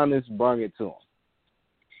Giannis brought it to him.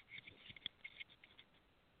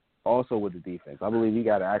 Also with the defense. I believe he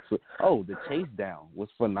got to actually – the chase down was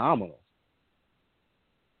phenomenal.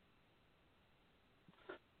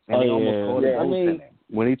 And he almost caught it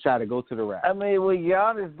when he tried to go to the rack. I mean, when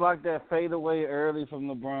Giannis blocked that fadeaway early from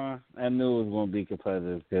LeBron, I knew it was going to be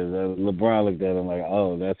competitive because LeBron looked at him like,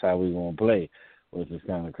 that's how we're going to play, which is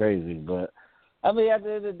kind of crazy. But, I mean, at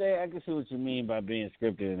the end of the day, I can see what you mean by being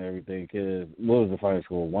scripted and everything because what was the final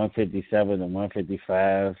score, 157 and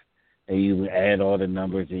 155? And you add all the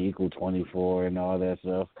numbers to equal 24 and all that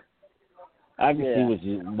stuff. I can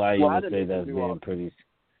see why you would say that's being pretty.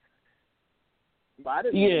 I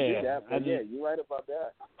didn't do that, but you're right about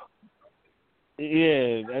that.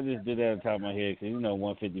 Yeah, I just did that on top of my head because,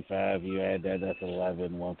 155, you add that, that's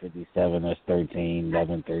 11, 157, that's 13,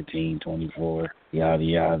 11, 13, 24, yada,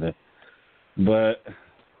 yada. But,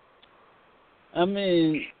 I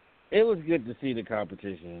mean, it was good to see the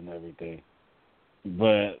competition and everything.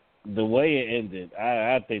 But the way it ended,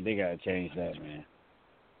 I think they got to change that, man.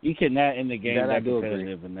 You cannot end the game that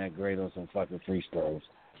competitive and that great on some fucking free throws.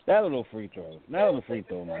 That little free throw. Not on the free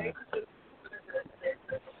throw, man.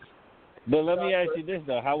 But let me ask you this,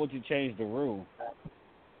 though. How would you change the rule?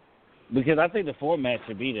 Because I think the format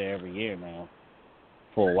should be there every year now.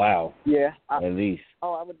 For a while. Yeah. At least.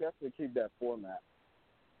 Oh, I would definitely keep that format.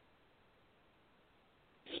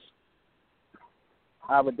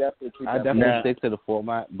 I would definitely keep that. I definitely stick to the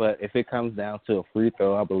format, but if it comes down to a free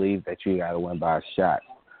throw, I believe that you got to win by a shot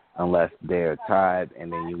unless they're tied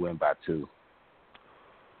and then you win by 2.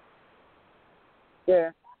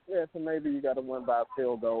 Yeah, so maybe you got to win by a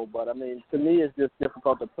field goal. But, I mean, to me, it's just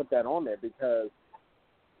difficult to put that on there because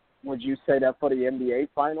would you say that for the NBA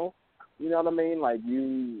Finals? You know what I mean? Like,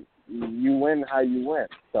 you win how you win.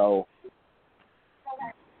 So,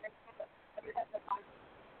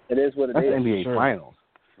 it is what it That's is. That's NBA Finals.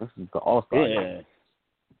 This is the All-Star game.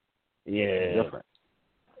 Yeah. It's different.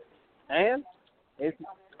 And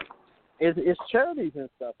it's charities and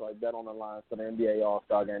stuff like that on the line for the NBA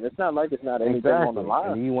All-Star game. It's not like it's not anything on the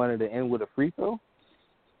line. And you wanted to end with a free throw?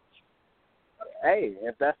 Hey,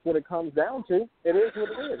 if that's what it comes down to, it is what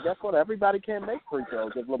it is. Guess what? Everybody can't make free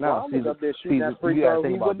throws. If LeBron was up there shooting that free throw,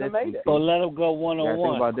 he wouldn't have made it. So let him go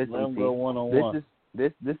one-on-one. Let him go one-on-one.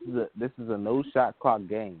 This is a no shot clock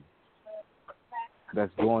game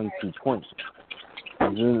that's going to 20. This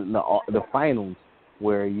is the finals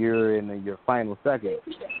where you're in your final second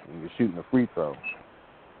and you're shooting a free throw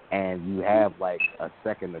and you have like a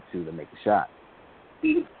second or two to make a shot.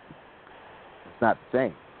 It's not the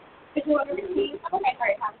same. It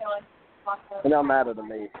don't matter to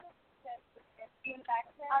me.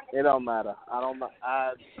 It don't matter.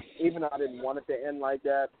 Even though I didn't want it to end like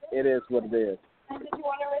that, it is what it is.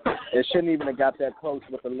 It shouldn't even have got that close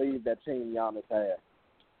with the lead that Team Giannis had.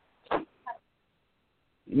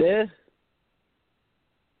 Yeah.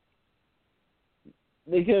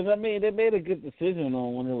 Because, I mean, they made a good decision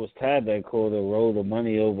on when it was tied that quarter, roll the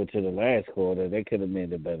money over to the last quarter. They could have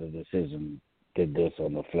made a better decision, did this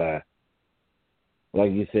on the fly.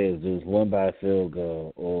 Like you said, Zeus, won by a field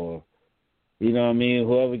goal or, you know what I mean,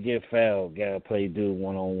 whoever get fouled got to play dude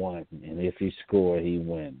one-on-one. And if he score, he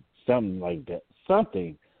wins. Something like that.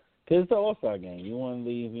 Something. Because it's an All-Star game. You want to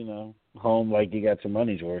leave, home like you got your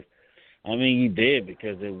money's worth. I mean, you did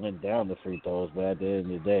because it went down the free throws, but at the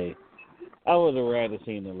end of the day, I would have rather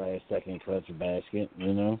seen the last second clutch basket,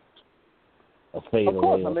 A fade of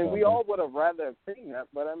course, away we all would have rather seen that,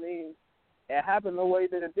 but, it happened the way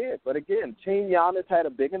that it did. But, again, Team Giannis had a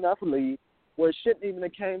big enough lead where it shouldn't even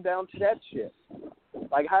have came down to that shit.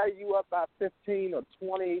 Like, how are you up by 15 or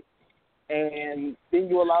 20 and then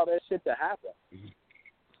you allow that shit to happen?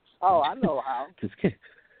 Oh, I know how.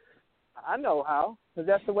 I know how, because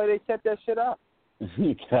that's the way they set that shit up.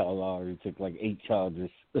 Kyle Lowry took like 8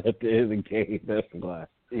 charges at the end of the game. That's why.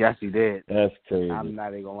 Yes, he did. That's crazy. I'm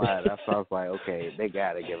not even going to lie. That's why I was like, okay, they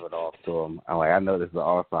got to give it off to him. I'm like, I know this is an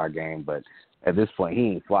All-Star game, but at this point, he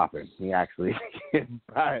ain't flopping. He actually getting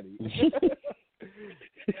body.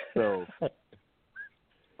 So,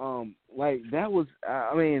 that was,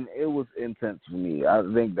 it was intense for me. I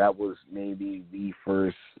think that was maybe the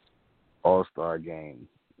first All-Star game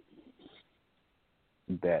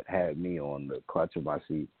that had me on the clutch of my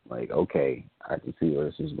seat. Like, okay, I can see where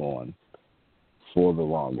this is going for the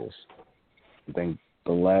longest. I think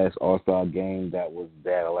the last All-Star game that was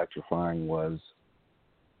that electrifying was,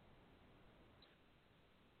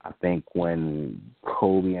 I think, when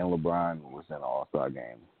Kobe and LeBron was in an All-Star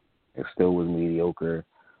game. It still was mediocre,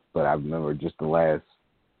 but I remember just the last,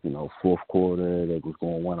 fourth quarter, they was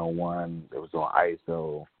going one-on-one, they was on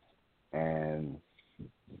ISO, and,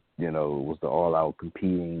 it was the all-out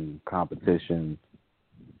competing competition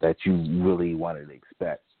that you really wanted to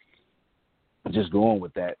expect. Just going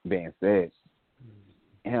with that being said,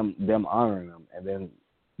 them honoring him, and then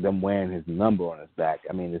them wearing his number on his back,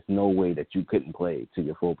 there's no way that you couldn't play to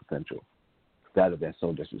your full potential. That would have been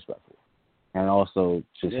so disrespectful. And also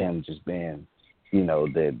just him just being,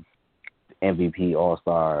 the MVP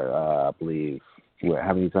All-Star, I believe,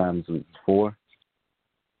 how many times? 4?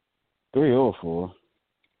 3 or 4.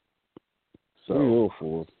 So, 3 or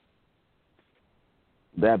 4.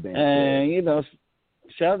 That being said.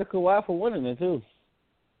 Shout out to Kawhi for winning it, too.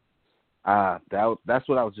 That's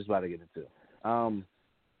what I was just about to get into.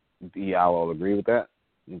 Do y'all all agree with that?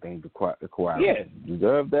 You think the Kawhi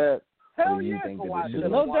deserved that? Hell do you yeah, think that Kawhi they should should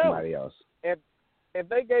have have won won. somebody else? If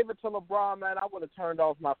they gave it to LeBron, man, I would have turned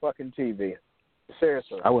off my fucking TV.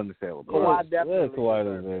 Seriously. I wouldn't say LeBron. Kawhi definitely Kawhi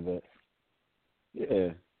deserved deserved it. that.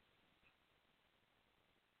 Yeah.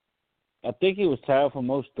 I think he was tied for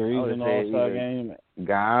most threes in the All-Star game.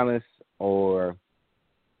 Giannis or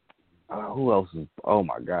who else is? Oh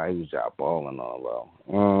my God, he was out balling all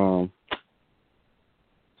low.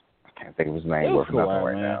 I can't think of his name. Worth nothing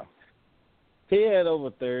right now. He had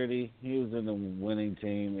over 30. He was in the winning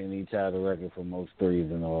team, and he tied the record for most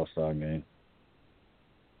threes in the All-Star game.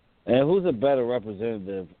 And who's a better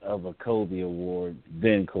representative of a Kobe Award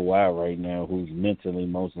than Kawhi right now, who's mentally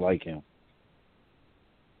most like him?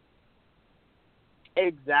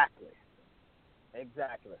 Exactly.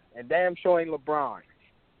 And damn sure ain't LeBron.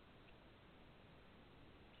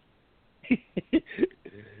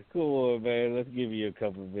 Come on, man. Let's give you a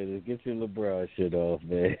couple of minutes. Get your LeBron shit off,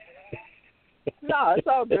 man. No, it's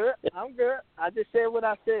all good. I'm good. I just said what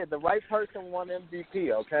I said. The right person won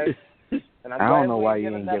MVP, okay? And I don't know why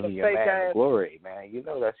you ain't giving your man the glory, man. You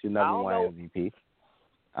know that's your number one MVP.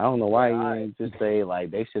 I don't know why you ain't just say,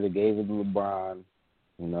 like, they should have gave it to LeBron.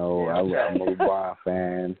 You know, yeah, I'm a LeBron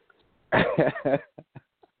fan. I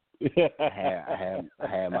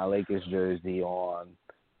had my Lakers jersey on.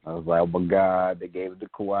 I was like, oh, my God, they gave it to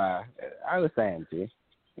Kawhi. I understand, G.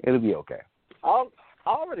 It'll be okay. I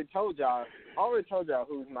already told y'all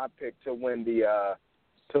who's my pick to win the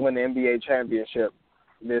NBA championship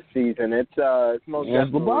this season. It's most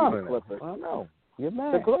definitely the Clippers. I know. You're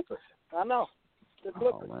mad. The Clippers. I know. The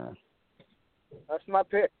Clippers. Oh, man. That's my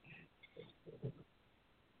pick.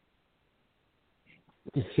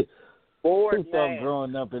 Who thought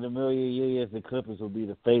growing up in a million years the Clippers would be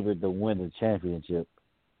the favorite to win the championship?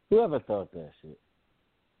 Whoever thought that shit?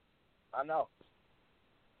 I know.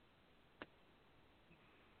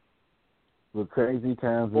 The crazy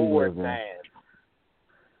times we live in.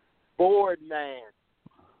 Bored man.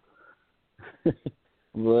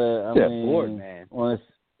 Well, I mean, bored man.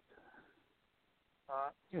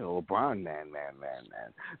 You know, LeBron man.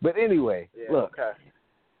 But anyway, look.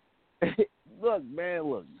 Okay. Look,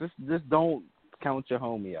 man, just don't count your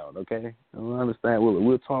homie out, okay? I don't understand.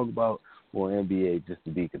 We'll talk about more NBA just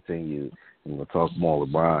to be continued, and we'll talk more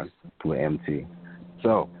LeBron with MT.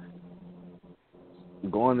 So,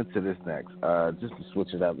 going into this next, just to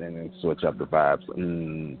switch it up and then switch up the vibes.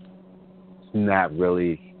 Not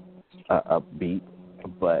really upbeat,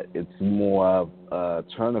 but it's more of a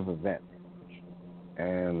turn of events.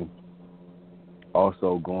 And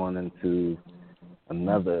also going into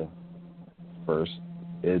another first,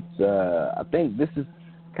 it's I think this is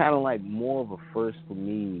kind of like more of a first for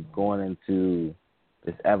me going into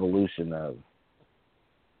this evolution of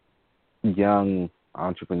young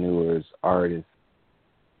entrepreneurs, artists,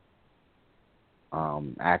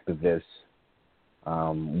 activists,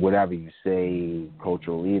 whatever you say,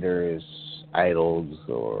 cultural leaders, idols,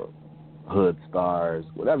 or hood stars,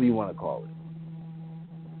 whatever you want to call it,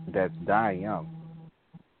 that's dying young.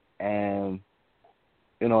 And,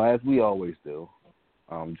 you know, as we always do,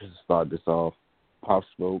 just to start this off, Pop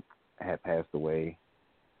Smoke had passed away.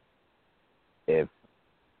 If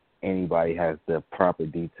anybody has the proper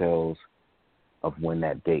details of when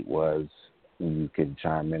that date was, you can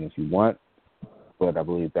chime in if you want. But I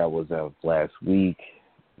believe that was of last week,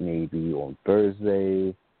 maybe on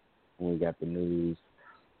Thursday, when we got the news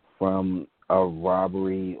from a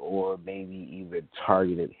robbery or maybe even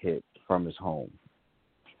targeted hit from his home.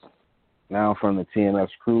 Now, from the TNS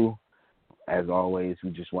crew, as always,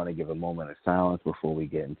 we just want to give a moment of silence before we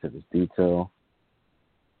get into this detail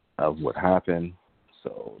of what happened.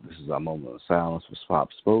 So this is our moment of silence for Pop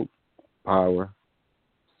Smoke, Power.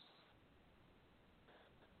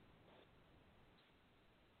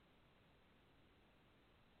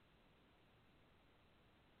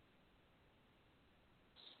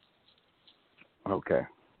 Okay.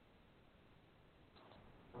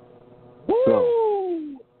 Woo! So,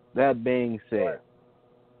 that being said,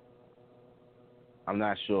 I'm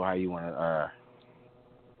not sure how you want to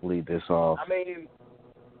lead this off. I mean,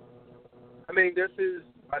 this is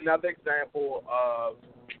another example of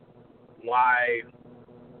why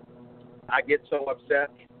I get so upset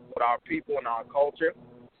with our people and our culture,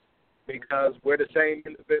 because we're the same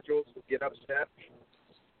individuals who get upset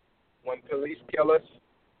when police kill us,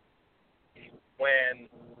 when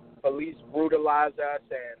police brutalize us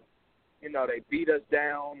and, you know, they beat us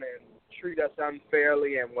down and treat us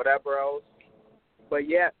unfairly and whatever else. But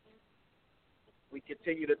yet, we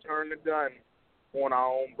continue to turn the gun on our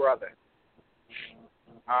own brother.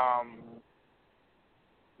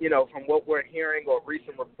 You know, from what we're hearing or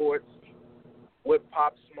recent reports, what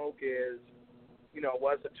Pop Smoke is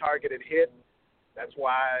was a targeted hit. That's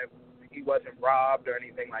why he wasn't robbed or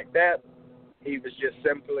anything like that. He was just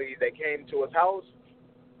simply, they came to his house,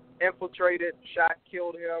 infiltrated, shot,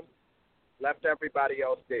 killed him, left everybody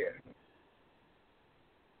else there.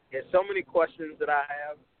 There's so many questions that I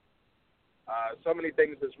have, so many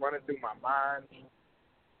things that's running through my mind.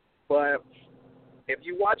 But if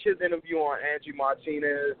you watch his interview on Angie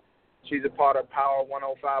Martinez, she's a part of Power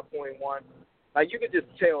 105.1, like you could just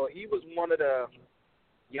tell he was one of the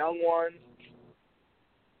young ones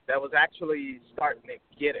that was actually starting to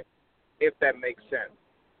get it, if that makes sense.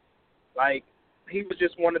 Like, he was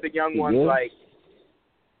just one of the young ones, like...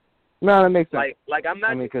 No, that makes sense. Like I'm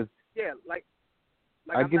not... I mean, because... Yeah, like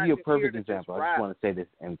I'll give you a perfect example. I just want to say this,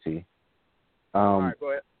 MT. All right,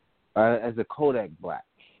 go ahead. As a Kodak Black,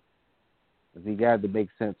 he got to make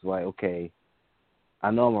sense, like, okay,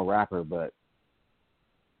 I know I'm a rapper, but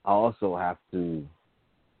I also have to,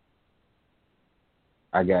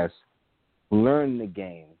 I guess, learn the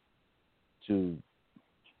game to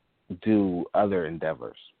do other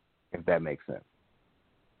endeavors, if that makes sense.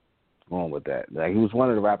 Going with that. Like, he was one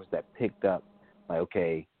of the rappers that picked up, like,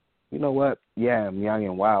 okay, you know what? Yeah, I'm young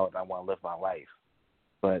and wild. I want to live my life.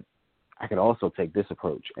 But I could also take this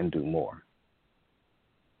approach and do more.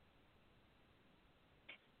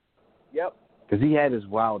 Yep. Because he had his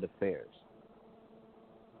wild affairs.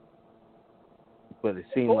 But it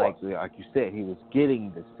seemed like you said, he was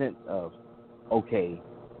getting the sense of, okay,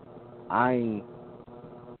 I'm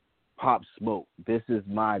Pop Smoke. This is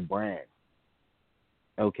my brand.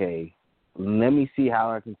 Okay, let me see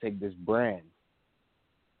how I can take this brand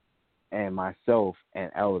and myself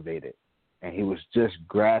and elevate it. And he was just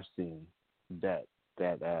grasping that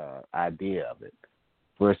idea of it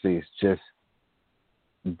versus just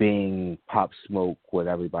being Pop Smoke what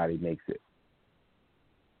everybody makes it.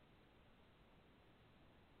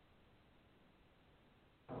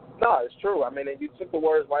 No, it's true. I mean, you took the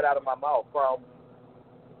words right out of my mouth. From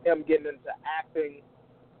him getting into acting,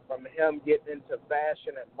 from him getting into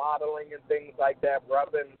fashion and modeling and things like that,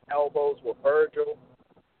 rubbing elbows with Virgil,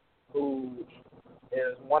 who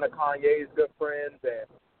is one of Kanye's good friends, and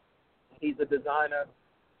he's a designer.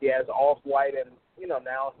 He has Off-White, and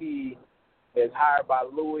now he is hired by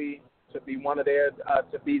Louis to be one of their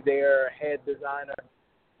to be their head designer.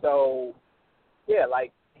 So yeah,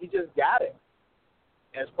 like, he just got it.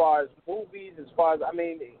 As far as movies, it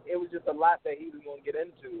was just a lot that he was going to get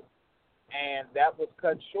into, and that was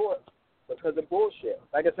cut short because of bullshit.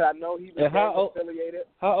 Like I said, I know he was affiliated.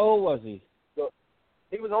 How old was he? So,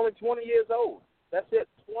 he was only 20 years old. That's it,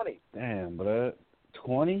 20. Damn, bro.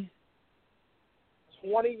 20?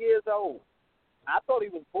 20 years old. I thought he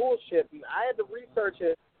was bullshitting. I had to research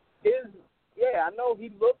it. I know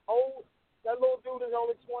he looked old. That little dude is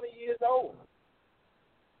only 20 years old.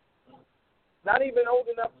 Not even old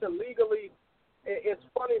enough to legally. It's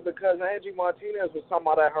funny because Angie Martinez was talking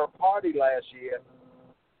about at her party last year.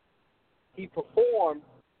 He performed,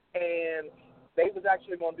 and they was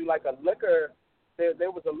actually going to do like a liquor.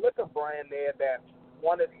 There was a liquor brand there that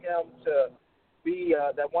wanted him to be,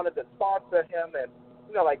 that wanted to sponsor him and,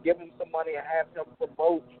 like, give him some money and have him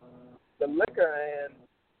promote the liquor, and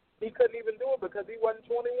he couldn't even do it because he wasn't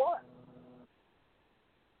 21.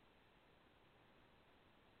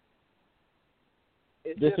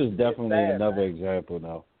 This is definitely another example,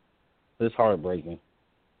 though. It's heartbreaking.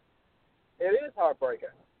 It is heartbreaking.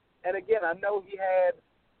 And again, I know he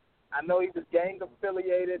was gang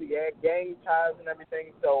affiliated, he had gang ties and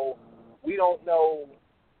everything, so we don't know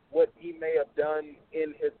what he may have done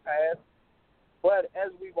in his past. But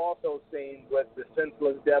as we've also seen with the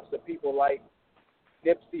senseless deaths of people like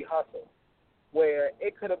Nipsey Hussle, where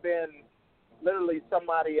it could have been literally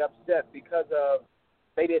somebody upset because of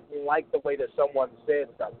they didn't like the way that someone said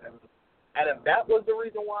something. And if that was the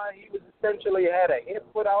reason why he was essentially had a hit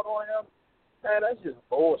put out on him, man, that's just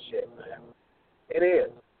bullshit, man. It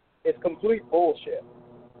is. It's complete bullshit.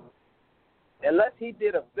 Unless he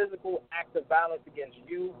did a physical act of violence against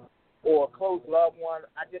you or a close loved one,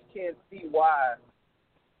 I just can't see why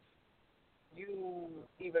you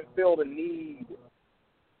even feel the need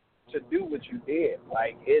to do what you did.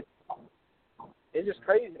 Like, it's just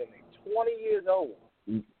crazy to me. 20 years old.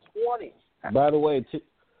 20. By the way,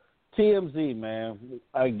 TMZ, man,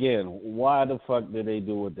 again, why the fuck did they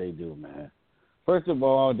do what they do, man? First of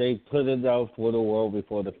all, they put it out for the world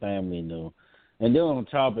before the family knew. And then on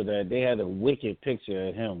top of that, they had a wicked picture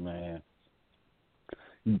of him, man.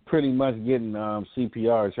 Pretty much getting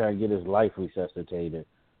CPR, trying to get his life resuscitated.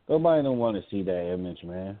 Nobody don't want to see that image,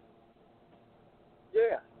 man.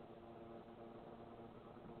 Yeah.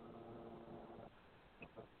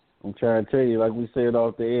 I'm trying to tell you, like we said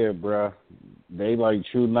off the air, bruh, They like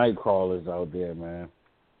true night crawlers out there, man.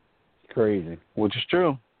 It's crazy. Which is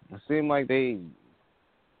true. It seems like they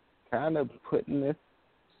kind of putting this,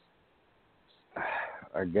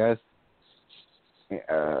 I guess,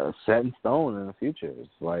 set in stone in the future. It's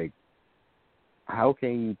like, how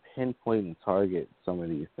can you pinpoint and target some of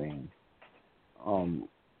these things?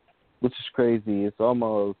 Which is crazy. It's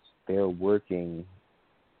almost they're working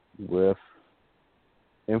with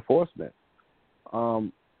enforcement.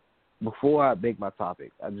 Before I make my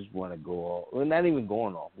topic, I just want to go off. We're not even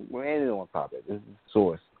going off. We're ending on topic. This is the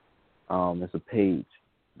source. It's a page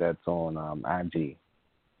that's on IG,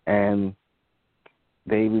 and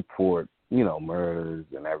they report, murders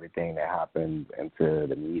and everything that happens into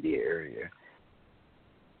the media area.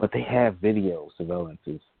 But they have video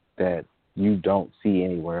surveillances that you don't see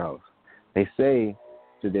anywhere else. They say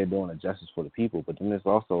that they're doing a justice for the people, but then it's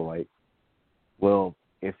also like, well,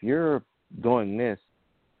 if you're doing this,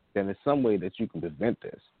 then there's some way that you can prevent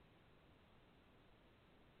this.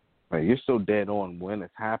 Like, you're so dead on when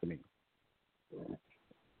it's happening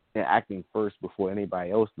and acting first before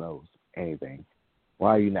anybody else knows anything.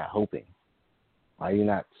 Why are you not hoping? Why are you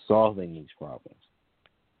not solving these problems?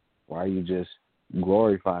 Why are you just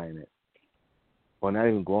glorifying it? Or not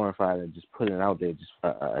even glorifying it, just putting it out there just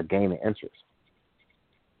for gaining interest.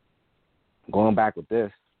 Going back with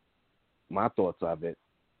this, my thoughts of it,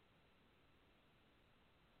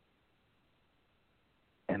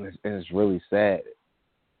 and it's really sad.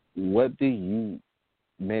 What do you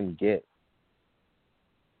men get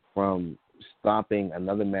from stopping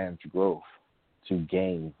another man's growth to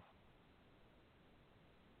gain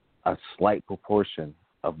a slight proportion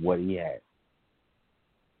of what he had?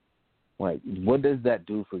 Like, what does that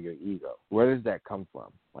do for your ego? Where does that come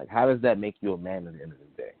from? Like, how does that make you a man at the end of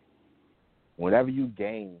the day? Whatever you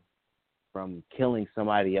gain from killing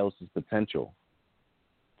somebody else's potential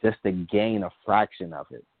just to gain a fraction of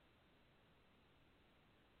it,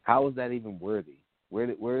 how is that even worthy?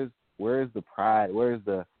 Where's the pride? Where's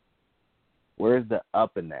the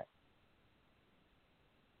up in that?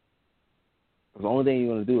 The only thing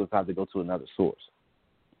you're going to do is have to go to another source.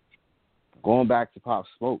 Going back to Pop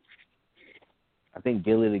Smoke, I think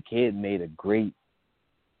Gilly the Kid made a great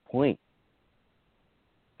point.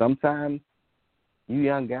 Sometimes you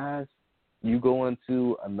young guys, you go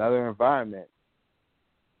into another environment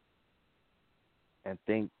and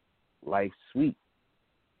think life's sweet,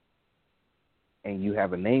 and you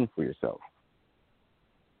have a name for yourself.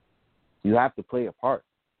 You have to play a part.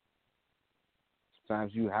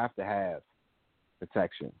 Sometimes you have to have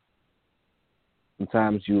protection.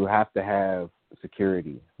 Sometimes you have to have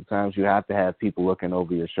security. Sometimes you have to have people looking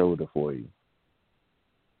over your shoulder for you.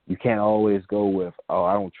 You can't always go with, oh,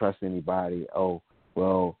 I don't trust anybody. Oh,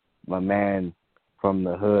 well, my man from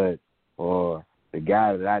the hood or the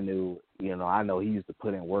guy that I knew, I know he used to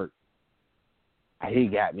put in work. He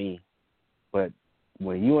got me. But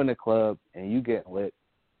when you in the club and you getting lit,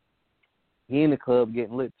 he in the club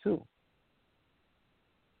getting lit too.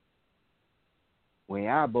 When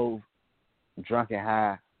y'all both drunk and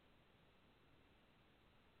high,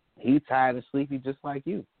 he tired and sleepy just like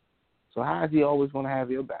you. So how is he always going to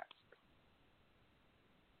have your back?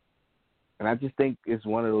 And I just think it's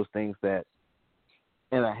one of those things that,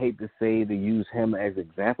 and I hate to say to use him as an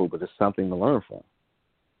example, but it's something to learn from.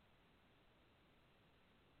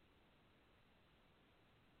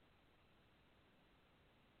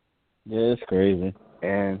 Yeah, it's crazy.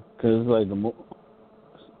 And because the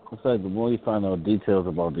more you find out details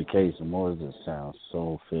about the case, the more it just sounds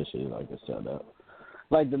so fishy, like it's set up.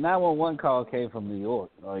 Like the 911 call came from New York.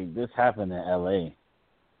 Like this happened in L.A.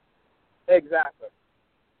 Exactly.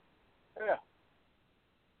 Yeah.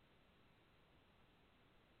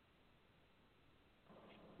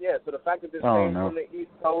 Yeah, so the fact that this came from the East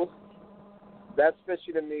Coast, that's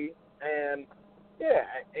fishy to me. And, yeah,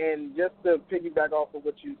 and just to piggyback off of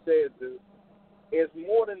what you said, dude, it's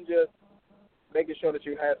more than just making sure that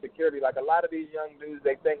you have security. Like a lot of these young dudes,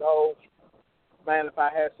 they think, oh, man, if I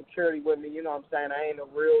have security with me, you know what I'm saying, I ain't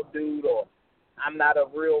a real dude, or I'm not a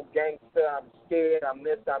real gangster, I'm scared, I'm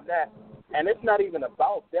this, I'm that. And it's not even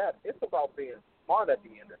about that. It's about being smart at the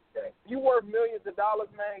end of the day. You worth millions of dollars,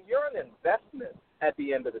 man, you're an investment at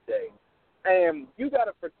the end of the day. And you got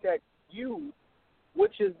to protect you,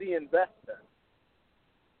 which is the investor.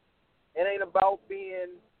 It ain't about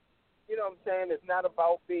being, you know what I'm saying, it's not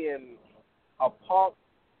about being a punk,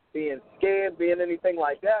 being scared, being anything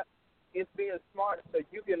like that. It's being smart so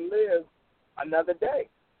you can live another day.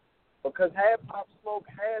 Because had Pop Smoke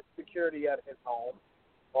had security at his home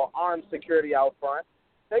or armed security out front,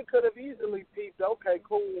 they could have easily peeped, okay,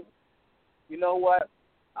 cool, you know what,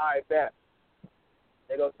 all right, bet.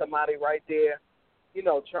 There goes somebody right there,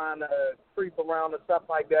 trying to creep around and stuff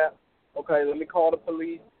like that. Okay, let me call the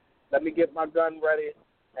police. Let me get my gun ready.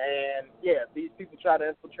 And, yeah, if these people try to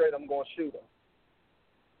infiltrate, I'm going to shoot them.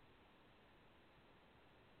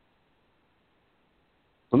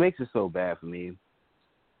 What makes it so bad for me is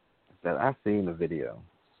that I've seen the video.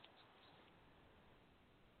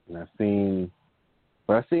 And I've seen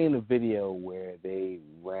a video where they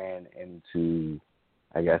ran into,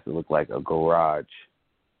 I guess it looked like a garage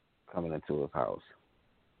coming into his house.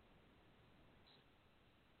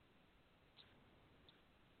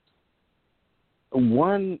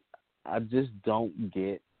 One, I just don't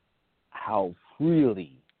get how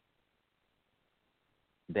freely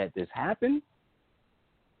that this happened.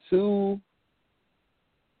 Two,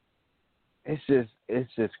 it's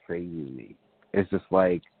just crazy to me. It's just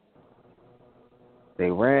like they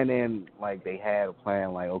ran in like they had a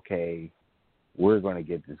plan, like, okay, we're gonna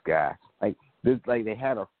get this guy. Like they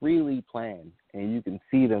had a freely plan, and you can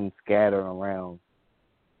see them scattering around,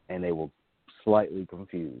 and they were slightly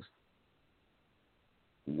confused.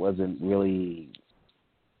 It wasn't really,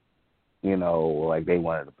 like they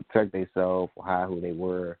wanted to protect themselves or hide who they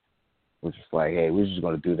were. It was just like, hey, we're just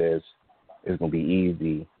gonna do this. It's gonna be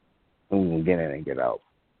easy, and we can get in and get out.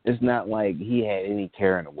 It's not like he had any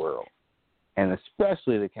care in the world, and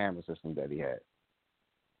especially the camera system that he had.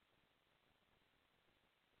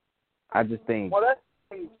 I just think,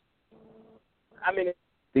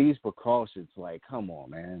 these precautions, like, come on,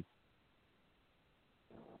 man.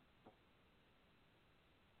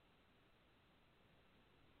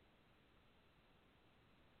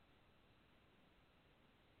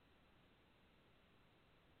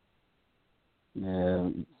 Yeah.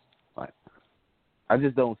 I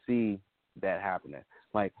just don't see that happening.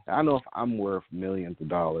 Like, I know if I'm worth millions of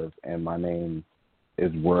dollars and my name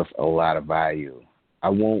is worth a lot of value, I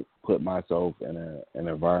won't put myself in an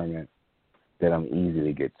environment that I'm easy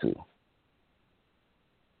to get to.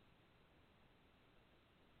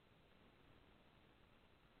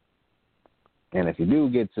 And if you do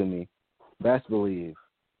get to me, best believe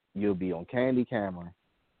you'll be on candy camera,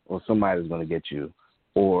 or somebody's going to get you,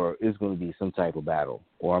 or it's going to be some type of battle,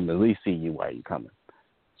 or I'm going to at least see you while you're coming.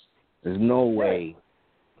 There's no way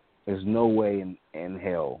in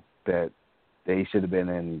hell that they should have been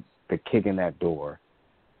in the kicking that door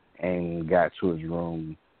and got to his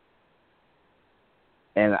room.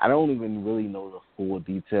 And I don't even really know the full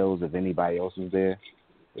details if anybody else was there.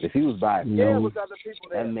 But if he was by himself, it was other people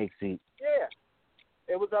there. That makes it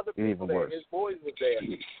it was other people even there. worse. His boys was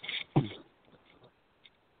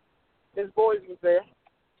there.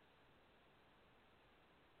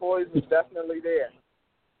 Boys was definitely there.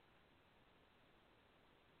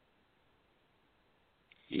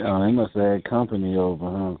 Oh, they must have had company over,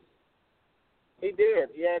 huh? He did.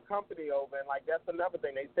 He had company over, and, like, that's another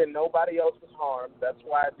thing. They said nobody else was harmed. That's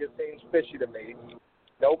why it just seems fishy to me.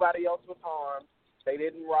 Nobody else was harmed. They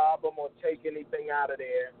didn't rob them or take anything out of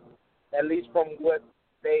there, at least from what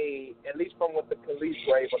the police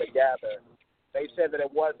were able to gather. They said that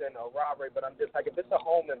it wasn't a robbery, but I'm just like, if it's a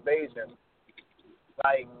home invasion,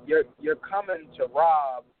 like, you're coming to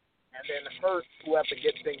rob and then hurt whoever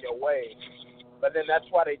gets in your way. But then that's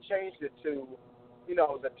why they changed it to,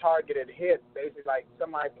 the targeted hit. Basically, like,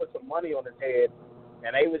 somebody put some money on his head,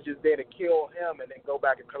 and they was just there to kill him and then go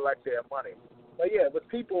back and collect their money. But, yeah, it was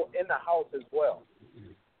people in the house as well.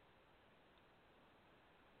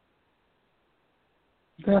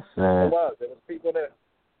 That's sad. It was. It was people that...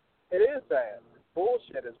 It is sad.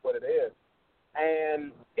 Bullshit is what it is.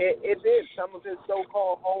 And it did. Some of his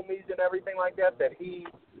so-called homies and everything like that he,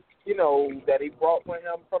 that he brought with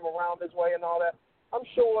him from around his way and all that, I'm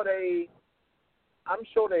sure they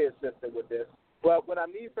assisted with this. But what I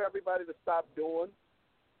need for everybody to stop doing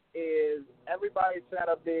is everybody sat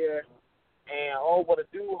up there and, what a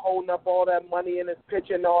dude holding up all that money in his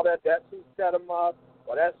picture and all that, that's who set him up,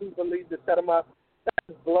 or that's who believed to set him up. That's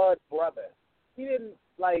his blood brother. He didn't,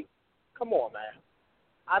 come on, man.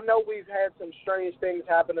 I know we've had some strange things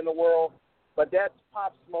happen in the world, but that's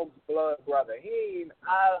Pop Smoke's blood brother.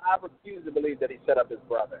 I refuse to believe that he set up his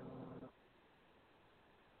brother.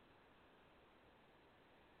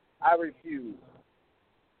 I refuse.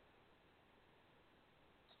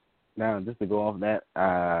 Now, just to go off that,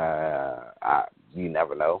 you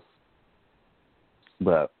never know.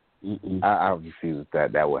 But I refuse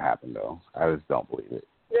that would happen, though. I just don't believe it.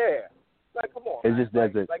 Yeah. Like, come on. It just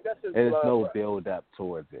doesn't. That's his there's blood no brother. build up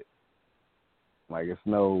towards it. Like, it's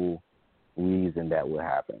no reason that would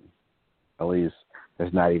happen. At least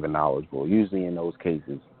it's not even knowledgeable. Usually in those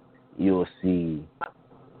cases, you'll see,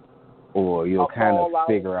 or you'll kind of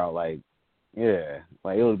figure out, like,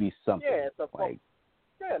 it'll be something. Yeah, it's a like,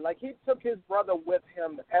 Yeah, like he took his brother with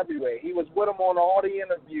him everywhere. He was with him on all the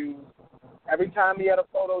interviews. Every time he had a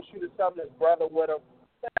photo shoot or something, his brother with him.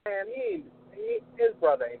 Man, his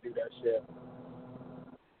brother ain't do that shit.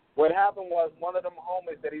 What happened was one of them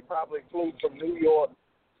homies that he probably flew from New York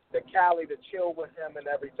to Cali to chill with him and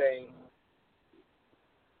everything.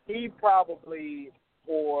 He probably,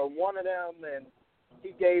 for one of them, and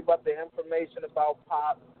he gave up the information about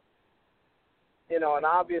Pop. You know, and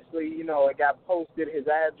obviously, you know, it got posted, his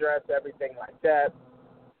address, everything like that.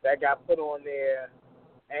 That got put on there.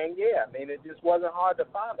 And, yeah, I mean, it just wasn't hard to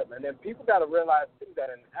find him. And then people got to realize, too, that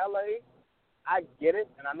in L.A., I get it.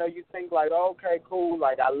 And I know you think, like, okay, cool,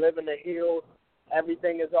 like, I live in the hills,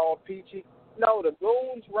 everything is all peachy. No, the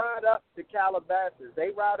goons ride up to Calabasas. They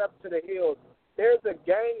ride up to the hills. There's a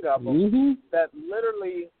gang of them that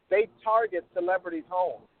literally, they target celebrities'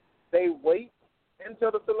 homes. They wait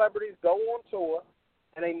until the celebrities go on tour,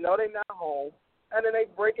 and they know they're not home, and then they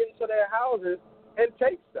break into their houses and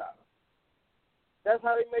take stuff. That's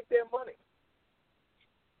how they make their money.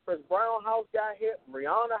 Chris Brown house got hit.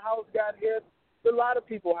 Rihanna house got hit. A lot of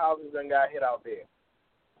people's houses done got hit out there.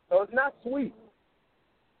 So it's not sweet.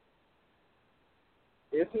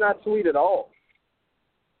 It's not sweet at all.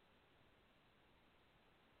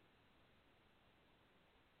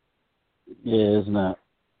 Yeah, it's not.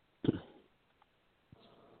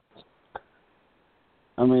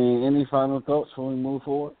 I mean, any final thoughts before we move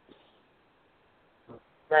forward?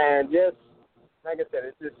 Man, just, like I said,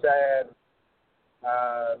 it's just sad.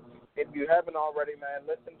 If you haven't already, man,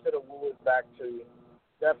 listen to the Woo Is Back 2.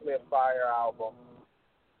 Definitely a fire album.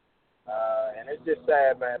 And it's just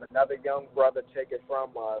sad, man. Another young brother take it from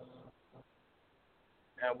us.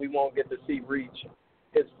 And we won't get to see Reach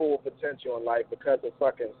his full potential in life because of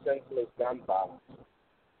fucking senseless gun violence.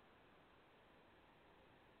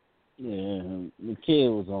 Yeah, the kid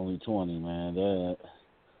was only 20, man.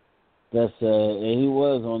 That's and he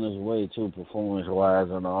was on his way too, performance-wise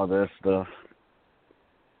and all that stuff.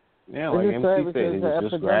 Yeah, like MC said, he was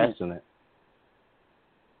just grasping it.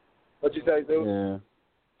 What you say, dude? Yeah.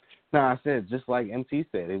 No, I said just like MT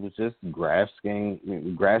said, it was just grasping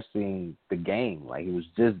the game. Like he was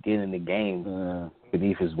just getting the game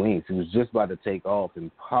beneath his wings. He was just about to take off and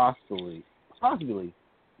possibly,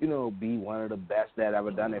 you know, be one of the best that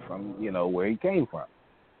ever done it from, you know, where he came from.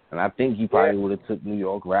 And I think he probably would have took New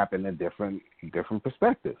York rap in a different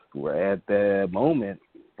perspective. Where at the moment,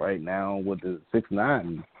 right now with the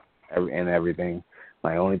 6ix9ine and everything,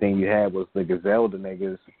 like only thing you had was the Griselda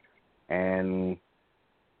niggas and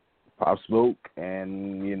Pop Smoke,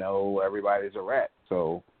 and you know everybody's a rat.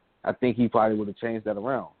 So I think he probably would have changed that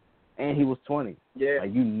around. And he was 20. Yeah,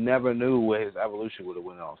 like you never knew where his evolution would have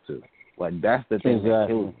went off to. Like that's the thing exactly. that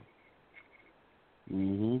killed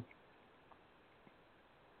him. Mhm.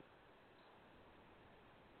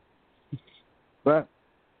 But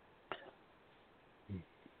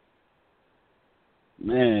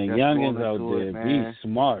man, youngins out there, be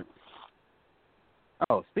smart.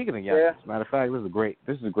 Oh, speaking of youngins, matter of fact, this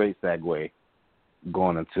is a great segue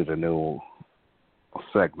going into the new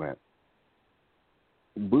segment.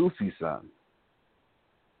 Boosie's son.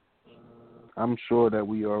 I'm sure that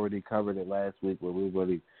we already covered it last week, but we're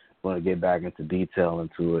really going to get back into detail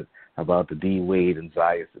into it about the D Wade and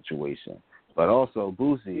Zaya situation. But also,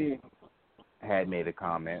 Boosie had made a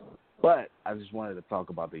comment, but I just wanted to talk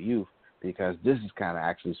about the youth because this is kind of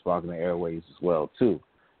actually sparking the airwaves as well, too.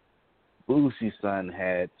 Boosie's son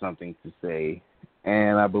had something to say,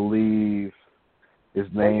 and I believe his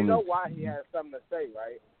name. Well, you know why he had something to say,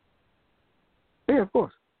 right? Yeah, of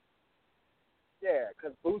course. Yeah,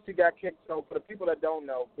 because Boosie got kicked. So for the people that don't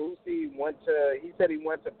know, Boosie he said he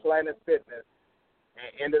went to Planet Fitness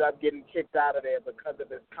and ended up getting kicked out of there because of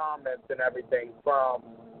his comments and everything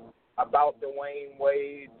about Dwayne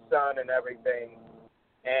Wade's son and everything.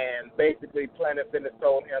 And basically Planet Fitness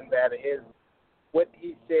told him that what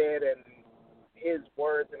he said and his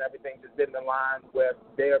words and everything just didn't align with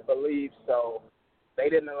their beliefs, so they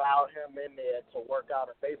didn't allow him in there to work out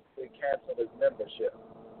and basically cancel his membership.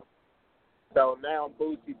 So now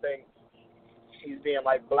Boosie thinks he's being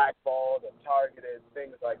like blackballed and targeted,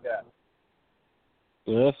 things like that.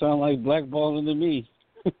 Well, that sounds like blackballing to me.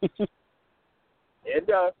 It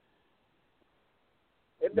does.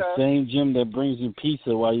 It does. The same gym that brings you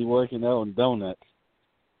pizza while you're working out and donuts.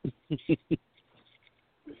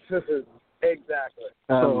 Exactly.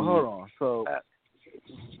 So hold on. So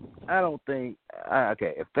I don't think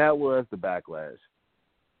if that was the backlash,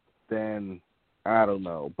 then I don't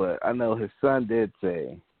know. But I know his son did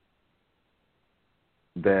say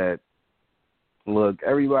that, look,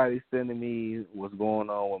 everybody's sending me what's going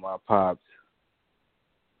on with my pops,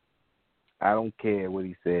 I don't care what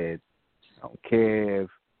he said. I don't care if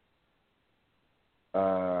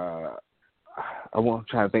I'm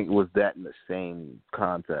trying to think was that in the same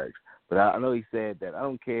context. But I know he said that I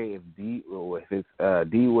don't care if D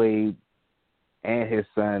Wade and his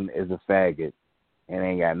son is a faggot and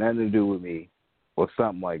ain't got nothing to do with me or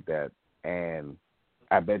something like that. And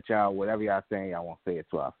I bet y'all whatever y'all saying, y'all won't say it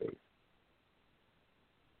to our face.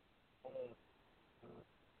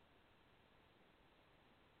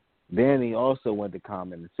 Then he also went to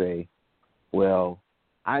comment and say, well,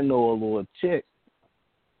 I know a little chick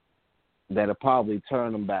that'll probably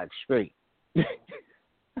turn him back straight.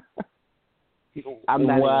 I'm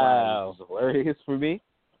not wow. even hilarious for me.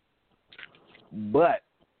 But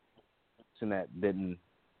Jeanette didn't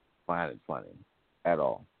find it funny at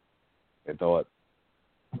all. I thought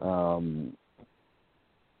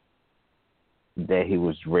that he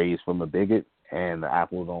was raised from a bigot and the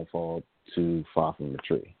apple don't fall too far from the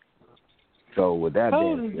tree. So with that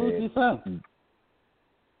being said,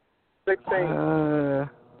 16.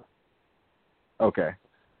 Okay.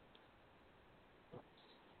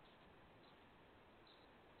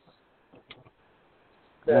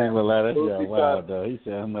 I ain't gonna lie, that guy wild though. He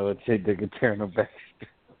said, "I know a chick that can turn him back."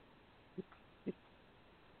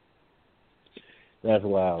 That's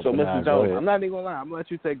wild. So, Mr. Jones, I'm not even gonna lie. I'm gonna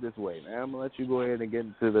let you take this away, man. I'm gonna let you go ahead and get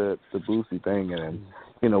into the Boosie thing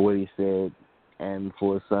and what he said, and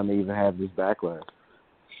for his son to even have this backlash.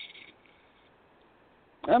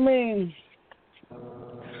 I mean,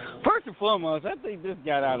 first and foremost, I think this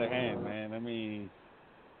got out of hand, man. I mean,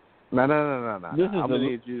 no. I'm gonna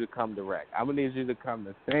need you to come direct. I'm gonna need you to come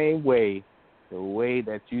the same way, the way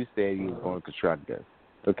that you said you was going to construct this.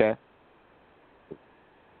 Okay?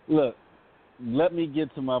 Look, let me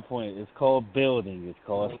get to my point. It's called building. It's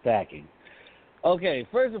called stacking. Okay,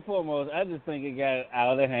 first and foremost, I just think it got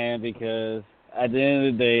out of hand because at the end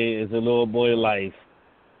of the day, it's a little boy's life,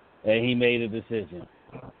 and he made a decision.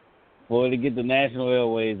 For it to get the national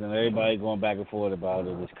airways and everybody going back and forth about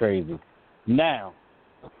it is crazy. Now,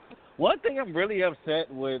 one thing I'm really upset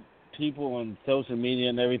with people on social media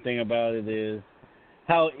and everything about it is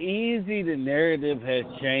how easy the narrative has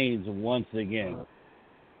changed once again.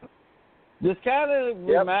 This kind of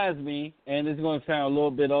reminds me, and it's going to sound a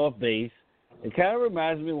little bit off base, it kind of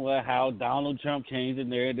reminds me of how Donald Trump changed the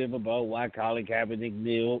narrative about why Colin Kaepernick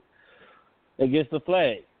kneeled against the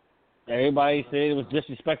flag. Everybody said it was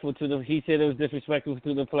disrespectful to he said it was disrespectful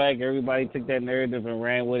to the flag. Everybody took that narrative and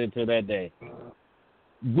ran with it till that day.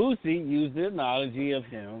 Boosie used the analogy of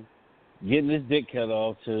him getting his dick cut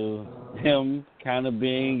off to him kind of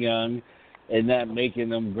being young and not making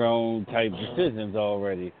them grown type decisions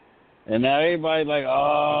already. And now everybody's like,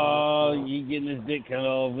 oh, you getting his dick cut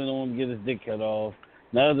off. We don't want to get his dick cut off.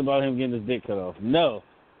 Now it's about him getting his dick cut off. No,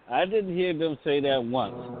 I didn't hear them say that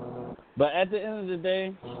once. But at the end of the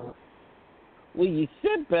day, when you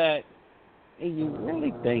sit back and you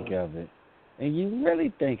really think of it, and you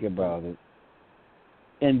really think about it,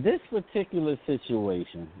 in this particular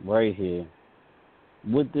situation right here,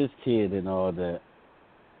 with this kid and all that,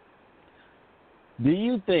 do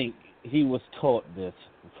you think he was taught this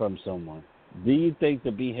from someone? Do you think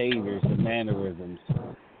the behaviors, the mannerisms,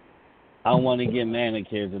 I want to get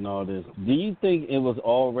manicures and all this, do you think it was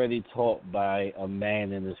already taught by a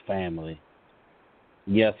man in his family?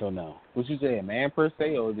 Yes or no? Would you say a man per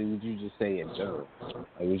se, or would you just say in general?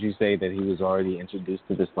 Like, would you say that he was already introduced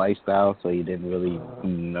to this lifestyle, so he didn't really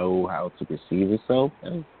know how to perceive himself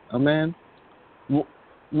as a man?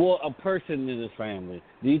 Well, a person in his family.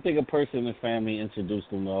 Do you think a person in his family introduced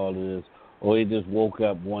him to all of this, or he just woke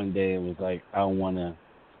up one day and was like, I want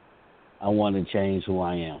to change who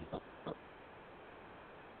I am?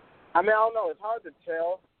 I mean, I don't know. It's hard to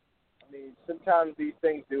tell. I mean, sometimes these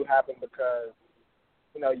things do happen because,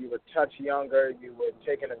 you were touched younger, you were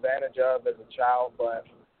taken advantage of as a child. But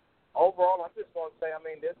overall, I'm just going to say, I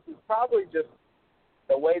mean, this is probably just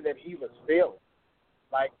the way that he was feeling.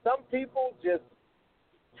 Like, some people just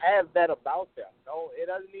have that about them. No, it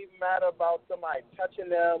doesn't even matter about somebody touching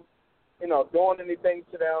them, doing anything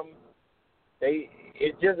to them.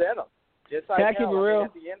 It's just in them. Just like at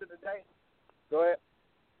the end of the day. Go ahead.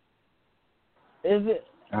 Is it?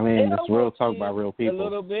 I mean, it's real talk by real people. A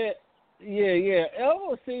little bit. Yeah. It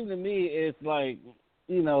almost seems to me it's like,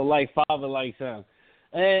 like father, like son.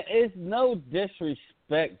 And it's no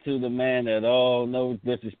disrespect to the man at all, no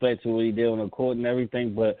disrespect to what he did on the court and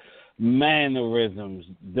everything, but mannerisms,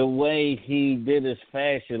 the way he did his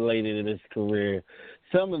fashion later in his career,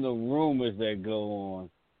 some of the rumors that go on.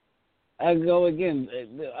 I go again,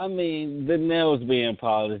 I mean, the nails being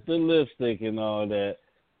polished, the lipstick and all that.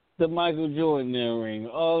 the Michael Jordan ring,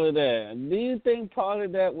 all of that. Do you think part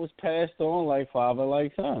of that was passed on like father,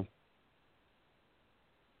 like son?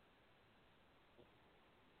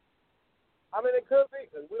 I mean, it could be,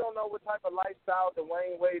 because we don't know what type of lifestyle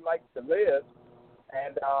Dwayne Wade likes to live.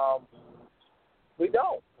 And we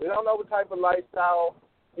don't. We don't know what type of lifestyle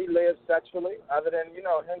he lives sexually, other than,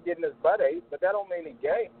 him getting his butt ate. But that don't mean he's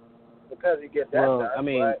gay because he gets that done. I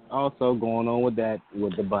mean, also going on with that,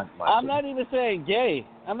 with the butt. I'm not even saying gay.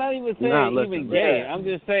 I'm not even saying even gay. I'm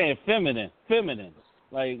just saying feminine.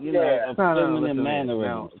 Like, a feminine mannerism.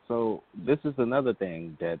 Now, so this is another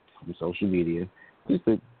thing that from social media,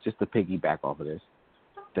 just to piggyback off of this,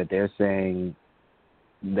 that they're saying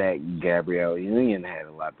that Gabrielle Union had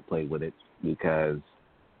a lot to play with it, because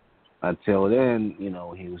until then, he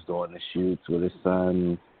was doing the shoots with his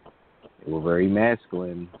son. They were very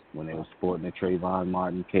masculine when they were sporting the Trayvon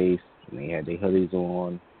Martin case, and they had their hoodies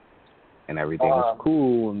on, and everything was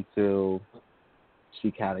cool until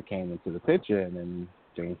she kind of came into the picture, and then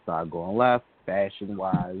things started going left,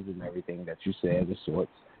 fashion-wise, and everything that you said, the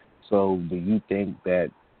sorts. So do you think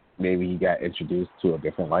that maybe he got introduced to a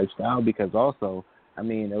different lifestyle? Because also, I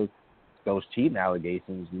mean, those cheating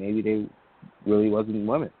allegations, maybe they really wasn't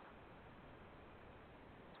women.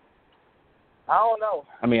 I don't know.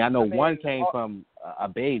 I mean, I know one came from a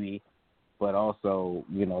baby, but also,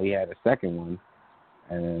 he had a second one,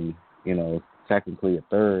 and then, technically a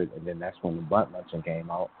third, and then that's when the butt munching came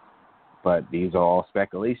out. But these are all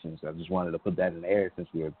speculations. I just wanted to put that in the air since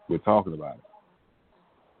we're talking about it.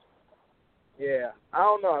 Yeah, I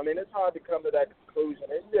don't know. I mean, it's hard to come to that conclusion.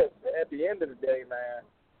 It's just, at the end of the day, man,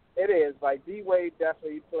 it is. Like, D-Wade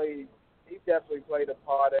definitely played a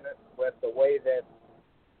part in it with the way that,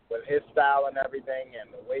 with his style and everything,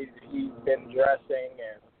 and the way that he's been dressing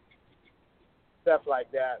and stuff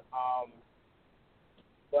like that.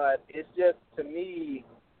 But it's just, to me,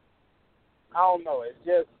 I don't know. It's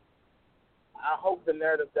just, I hope the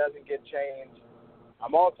narrative doesn't get changed.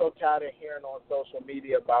 I'm also tired of hearing on social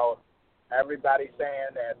media about everybody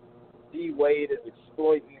saying that D-Wade is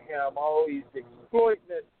exploiting him. Oh, he's exploiting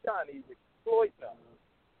his son. He's exploiting him.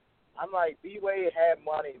 I'm like, D-Wade had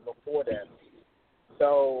money before that.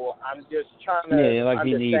 So I'm just trying to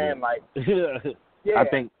understand, like, yeah, I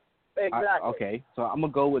think, exactly. Okay, so I'm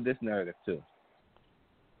going to go with this narrative, too.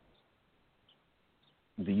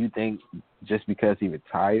 Do you think just because he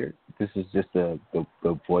retired, this is just the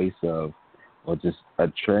voice of, or just a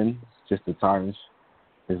trend, just to tarnish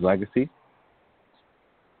his legacy?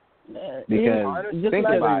 Because think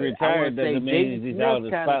about it. Retired doesn't mean he's out of the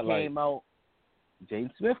spotlight.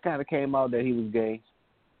 Jaden Smith kind of came out that he was gay.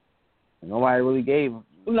 Nobody really gave him.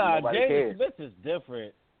 Jaden Smith is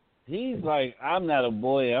different. He's like, I'm not a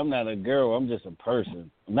boy, I'm not a girl, I'm just a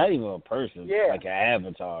person. I'm not even a person, like an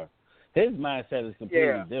avatar. His mindset is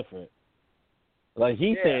completely different. Like,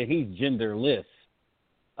 he said he's genderless.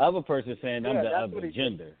 Other person saying I'm the other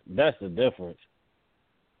gender. That's the difference.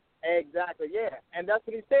 Exactly, yeah. And that's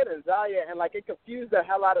what he said in Zaya, and, like, it confused the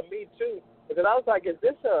hell out of me, too, because I was like, is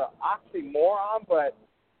this a oxymoron? But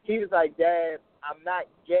he was like, Dad, I'm not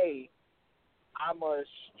gay. I'm a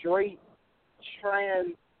straight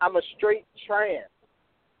trans.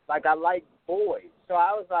 Like, I like boys. So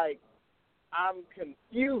I was like, I'm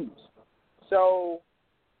confused. So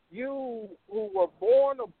you who were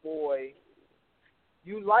born a boy,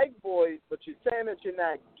 you like boys, but you're saying that you're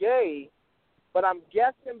not gay, but I'm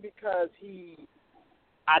guessing because he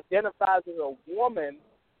identifies as a woman,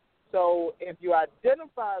 so if you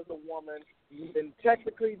identify as a woman, then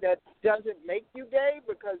technically that doesn't make you gay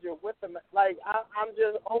because you're with them. Like, I'm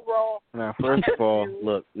just overall. Now, first of all,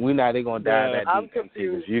 look, we're not even going to dive that I'm deep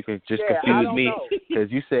confused. because you could just confuse me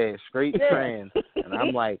because you said straight trans, and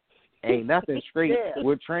I'm like, ain't nothing straight.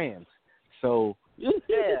 We're trans. So,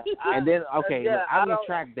 and then, okay, look, I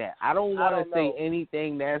retract that. I don't want to say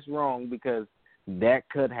anything that's wrong because that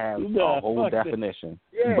could have a whole definition.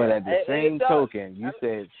 But at the same token, you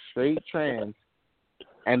said straight trans,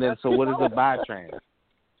 and then so what is a bi-trans?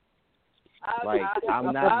 Like,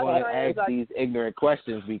 I'm not going to ask these ignorant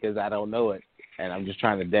questions because I don't know it, and I'm just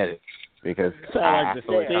trying to dead it. Because like the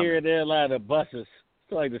Spirit Airliner buses.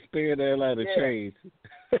 It's like the Spirit Airliner trains.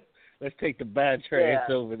 Let's take the bi-trans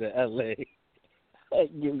over to L.A. I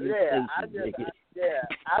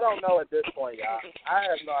don't know at this point, y'all. I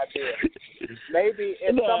have no idea. Maybe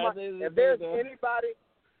if there's anybody,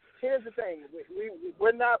 here's the thing: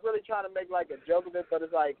 we're not really trying to make like a joke of it, but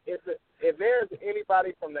it's like if there's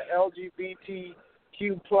anybody from the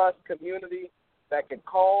LGBTQ plus community that can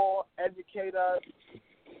call, educate us,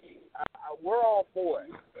 we're all for it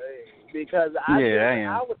because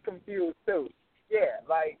I was confused too. Yeah,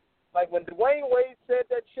 like Like, when Dwayne Wade said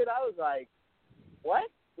that shit, I was like, what?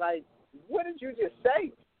 Like, what did you just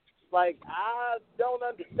say? Like, I don't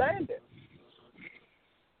understand it.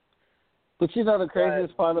 But you know the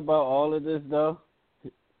craziest part about all of this, though?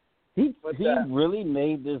 He really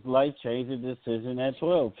made this life-changing decision at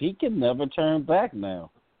 12. He can never turn back now.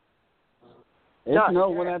 When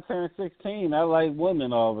I turned 16, I like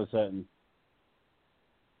women all of a sudden.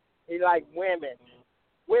 He like women.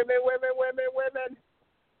 Women.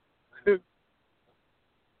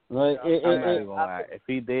 Like, I'm not even gonna lie. If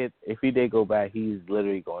he did go back, he's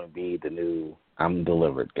literally going to be the new I'm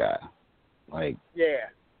delivered guy. Like, yeah,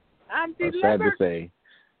 I'm delivered. Sad to say,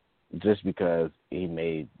 just because he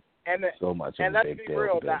made so much of a big deal. And let's be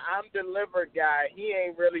real, the I'm delivered guy, he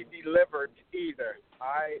ain't really delivered either. All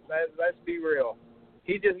right, let's be real.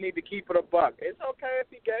 He just need to keep it a buck. It's okay if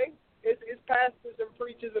he gay. It's pastors and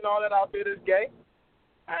preachers and all that out there that's gay.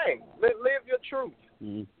 Hey, live your truth.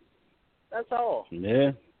 Mm-hmm. That's all.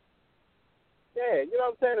 Yeah. Yeah, you know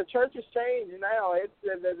what I'm saying? The church has changed now.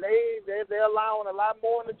 They're allowing a lot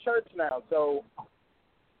more in the church now. So,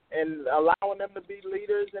 and allowing them to be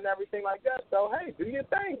leaders and everything like that. So, hey, do your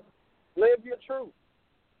thing. Live your truth.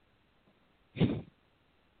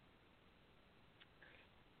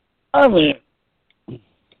 I mean, I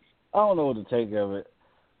don't know what to take of it.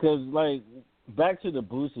 Because, like, back to the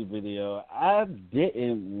Boosie video, I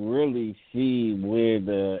didn't really see where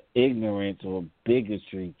the ignorance or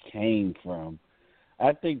bigotry came from.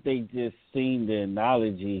 I think they just seen the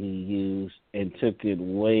analogy he used and took it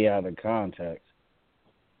way out of context.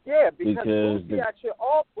 Yeah, because Boosie actually,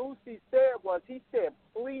 all Boosie said was, he said,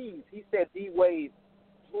 please, he said, D-Wade,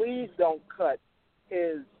 please don't cut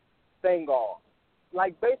his thing off.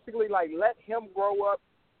 Like, basically, like, let him grow up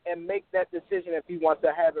and make that decision if he wants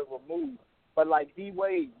to have it removed. But, like,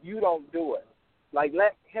 D-Wade, you don't do it. Like,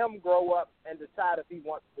 let him grow up and decide if he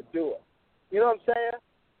wants to do it. You know what I'm saying?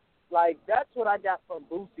 Like, that's what I got from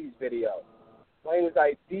Boosie's video. When he was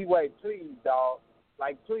like, D-Wade, please, dog.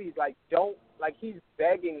 Like, please, like, don't, like, he's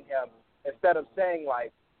begging him instead of saying,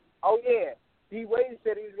 like, oh, yeah, D-Wade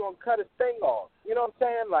said he was going to cut his thing off. You know what I'm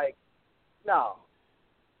saying? Like, no.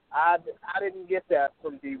 I didn't get that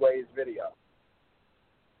from D-Wade's video.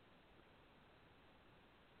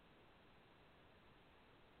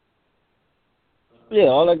 Yeah,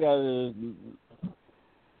 all I got is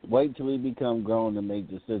wait till he become grown to make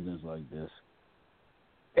decisions like this.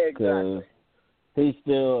 Exactly. He's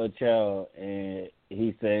still a child, and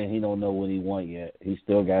he's saying he don't know what he want yet. He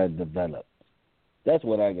still got to develop. That's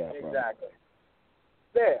what I got from him. Exactly.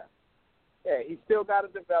 Yeah, he still got to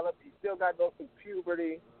develop. He still got to go through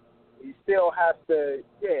puberty. He still has to,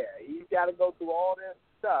 he's got to go through all this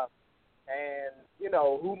stuff. And, you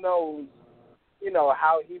know, who knows, you know,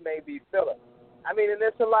 how he may be feeling. I mean, and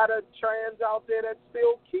there's a lot of trans out there that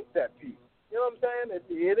still keep that peace. You know what I'm saying?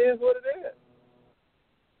 It is what it is.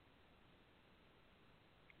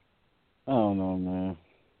 I don't know, man.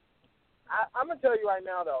 I'm going to tell you right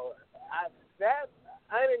now, though, I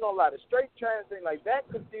ain't going to lie. The straight trans thing, like, that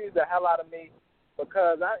confused the hell out of me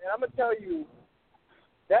because I'm going to tell you,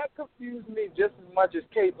 that confused me just as much as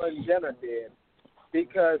Caitlyn Jenner did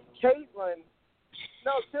because Caitlyn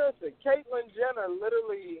Jenner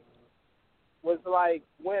literally was like,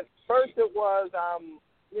 when first it was,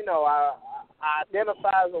 you know, I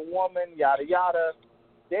identify as a woman, yada, yada.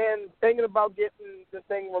 Then thinking about getting the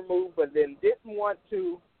thing removed, but then didn't want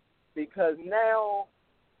to because now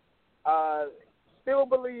still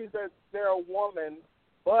believes that they're a woman,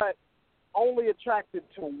 but only attracted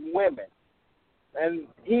to women. And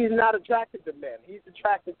he's not attracted to men. He's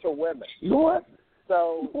attracted to women. What?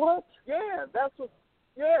 So what? Yeah, that's what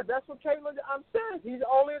Caitlyn. I'm serious. He's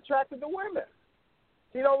only attracted to women.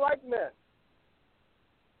 He don't like men.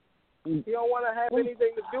 He don't want to have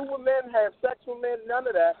anything to do with men, have sex with men, none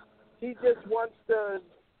of that. He just wants to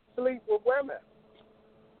sleep with women.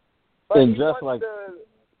 But and dress like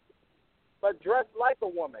a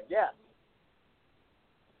woman. Yes.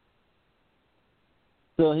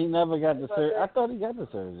 So he never got the surgery. I thought he got the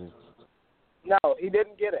surgery. No, he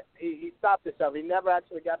didn't get it. He stopped himself. He never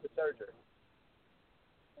actually got the surgery.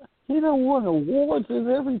 He don't want awards and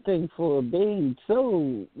everything for being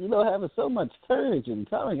so, having so much courage and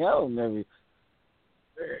coming out and everything.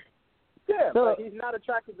 Yeah, so, but he's not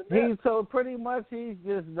attracted to men. So pretty much he's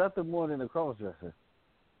just nothing more than a cross-dresser.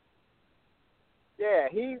 Yeah,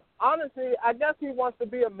 honestly, I guess he wants to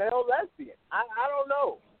be a male lesbian. I don't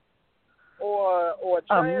know. Or a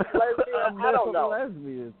trans lesbian. I don't know.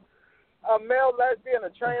 Lesbian. A male lesbian, a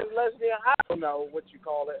trans lesbian. I don't know what you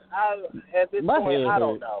call it. At this point, I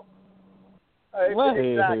don't know.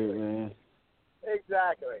 Exactly.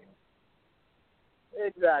 Exactly.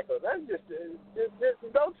 Exactly. Let's just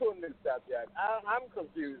go to a new subject. I'm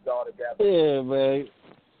confused altogether. Yeah, man.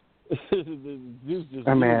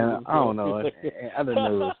 Man, I don't know. Other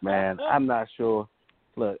news, man, I'm not sure.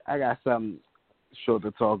 Look, I got something short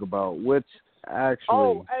to talk about, which actually...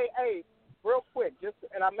 Oh, hey, real quick,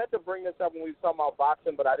 and I meant to bring this up when we were talking about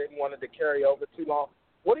boxing, but I didn't want it to carry over too long.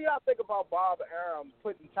 What do y'all think about Bob Arum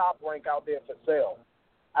putting Top Rank out there for sale?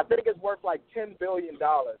 I think it's worth like $10 billion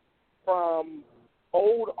from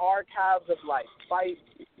old archives of like fights,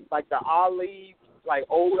 like the Ali, like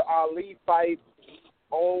old Ali fights,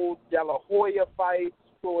 old De La Hoya fights,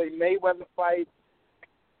 Floyd Mayweather fights,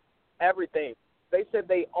 everything. They said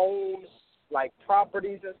they own like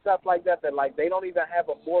properties and stuff like that like they don't even have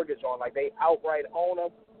a mortgage on, like they outright own them.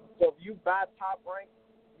 So if you buy Top Rank,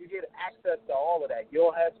 you get access to all of that.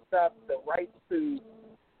 You'll have stuff, the rights to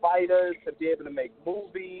fighters, to be able to make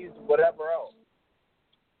movies, whatever else.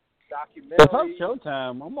 Documentaries. If I'm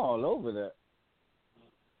Showtime, I'm all over that.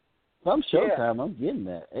 If I'm Showtime, I'm getting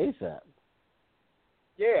that ASAP.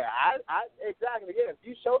 Yeah, I exactly. Yeah, if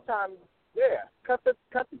you Showtime, yeah, cut the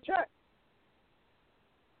check.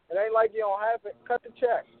 It ain't like you don't have it. Cut the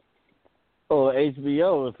check. Or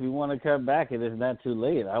HBO, if you want to come back and it's not too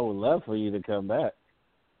late, I would love for you to come back.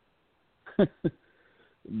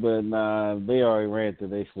 But nah, they already ran through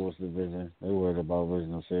their sports division. They're worried about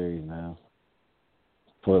original series now.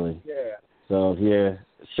 Fully. Yeah. So, yeah,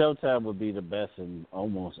 Showtime would be the best and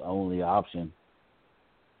almost only option.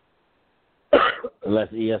 Unless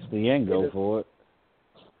ESPN go for it.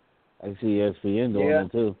 I see ESPN doing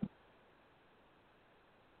it too.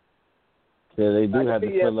 So they do have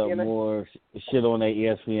to fill up more shit on their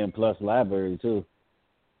ESPN Plus library too.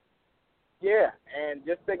 Yeah, and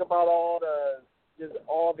just think about all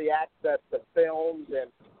the access to films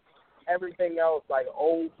and everything else, like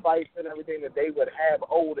old fights and everything that they would have,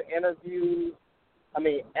 old interviews. I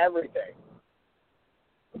mean, everything.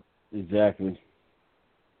 Exactly.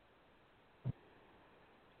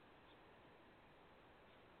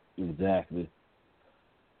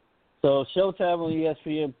 So Showtime on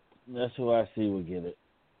ESPN, that's who I see would get it.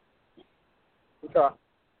 Okay.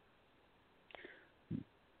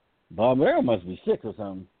 Bob Arum must be sick or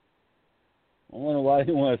something. I wonder why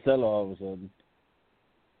he want to sell all of a sudden.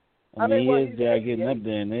 I mean, he is getting up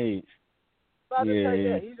there in age.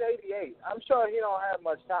 Yeah, he's 88. I'm sure he don't have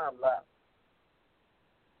much time left.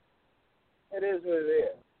 It is what it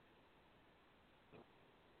is.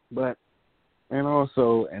 But, and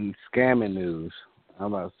also in scamming news,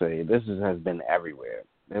 I'm about to say, this has been everywhere.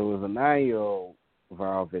 There was a 9-year-old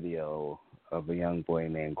viral video of a young boy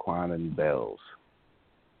named Quanon Bells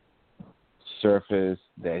surfaced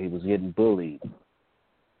that he was getting bullied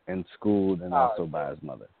in school and also by his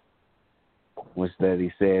mother. Which that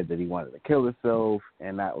he said that he wanted to kill himself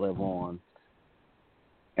and not live on.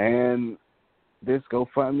 And this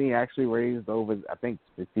GoFundMe actually raised over, I think,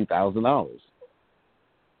 $50,000.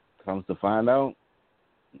 Comes to find out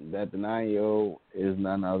that the 9-year-old is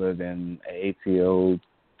none other than an 8-year-old,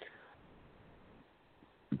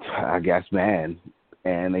 I guess, man,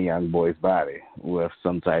 and a young boy's body with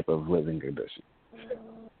some type of living condition.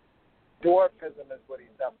 Dwarfism is what he's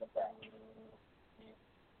talking about.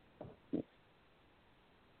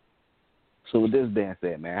 So with this being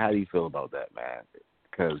said, man, how do you feel about that, man?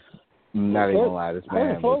 Because not even gonna lie, this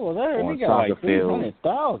man was on soccer like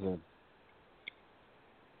 $300,000.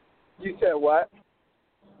 You said what?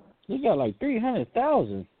 He got like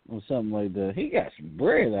 $300,000 or something like that. He got some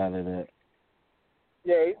bread out of that.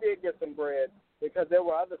 Yeah, he did get some bread because there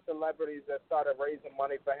were other celebrities that started raising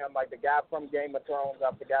money for him, like the guy from Game of Thrones.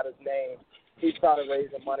 I forgot his name. He started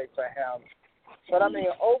raising money for him. But I mean,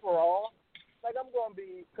 overall, like, I'm going to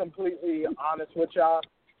be completely honest with y'all.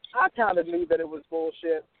 I kind of knew that it was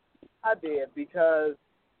bullshit. I did, because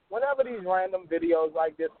whenever these random videos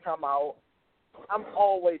like this come out, I'm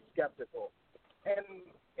always skeptical. And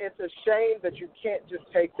it's a shame that you can't just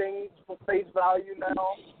take things for face value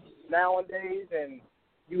nowadays, and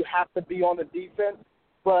you have to be on the defense.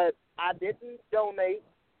 But I didn't donate.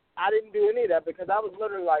 I didn't do any of that because I was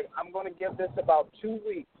literally like, I'm going to give this about 2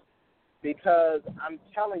 weeks because I'm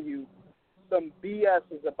telling you, some BS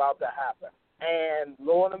is about to happen. And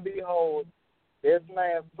lo and behold, this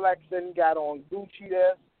man flexing, got on Gucci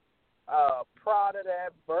this, Prada that,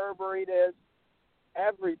 Burberry this,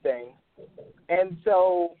 everything. And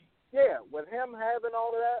so, yeah, with him having all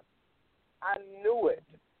of that, I knew it.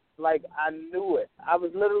 Like, I knew it. I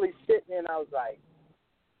was literally sitting and I was like,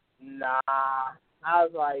 nah. I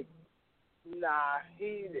was like, nah,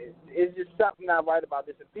 it's just something not right about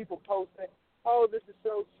this. And people posting, oh, this is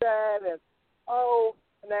so sad, and oh,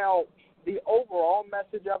 now, the overall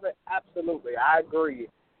message of it, absolutely, I agree.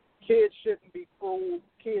 Kids shouldn't be cruel.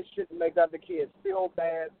 Kids shouldn't make other kids feel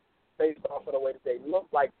bad based off of the way that they look.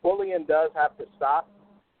 Like, bullying does have to stop.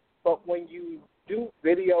 But when you do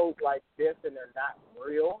videos like this and they're not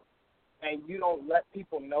real, and you don't let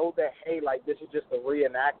people know that, hey, like, this is just a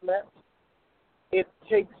reenactment, it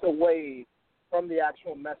takes away from the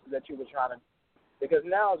actual message that you were trying to do. Because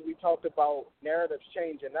now, as we talked about narratives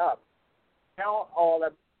changing up, now all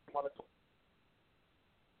that want to.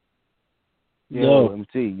 Yo,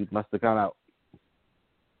 MT, you must have gone out.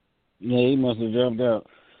 Yeah, he must have jumped out.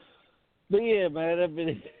 But yeah, man, that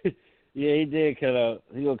video, yeah, he did cut out.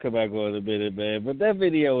 He gonna come back on in a minute, man. But that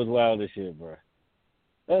video was wild as shit, bro.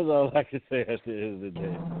 That's all I can say at the end of the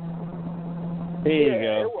day. Here you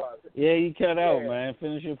go. It was. Yeah, you cut out, man.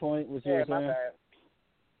 Finish your point. What you were saying? My bad.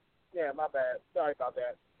 Yeah, my bad. Sorry about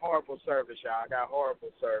that. Horrible service, y'all. I got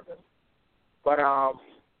horrible service. But,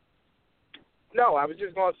 no, I was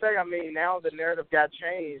just going to say, I mean, now the narrative got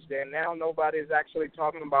changed, and now nobody's actually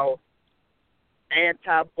talking about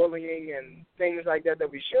anti-bullying and things like that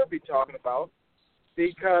we should be talking about,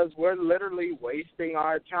 because we're literally wasting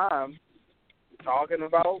our time talking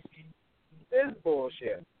about this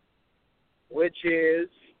bullshit, which is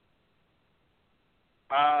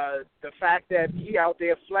the fact that he out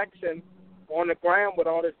there flexing on the ground with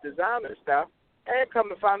all this designer stuff, and come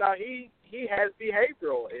to find out he has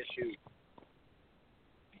behavioral issues.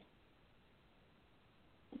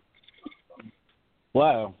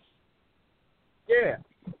 Wow. Yeah.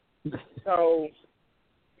 So,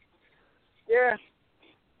 yeah.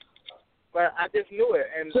 But I just knew it,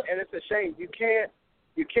 and it's a shame. You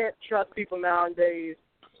can't trust people nowadays.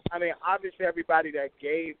 I mean, obviously everybody that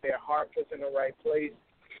gave their heart was in the right place.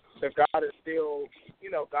 So God is still,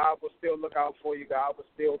 God will still look out for you. God will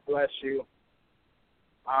still bless you.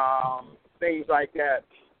 Things like that.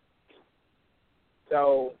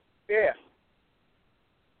 So, yeah.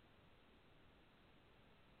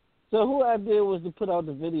 So whose idea was to put out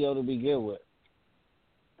the video to begin with?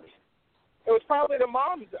 It was probably the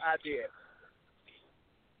mom's idea.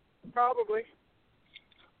 Probably.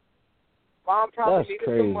 Mom probably needed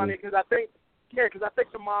some money because I think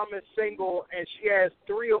the mom is single and she has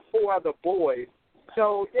 3 or 4 other boys.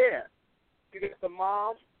 So, yeah, you get the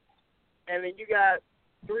mom, and then you got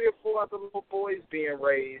 3 or 4 other little boys being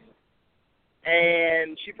raised.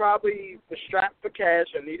 And she probably was strapped for cash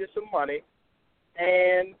and needed some money.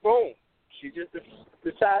 And boom, she just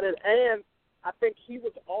decided. And I think he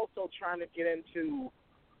was also trying to get into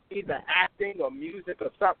either acting or music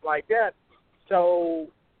or something like that. So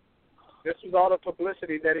this was all the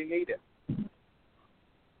publicity that he needed.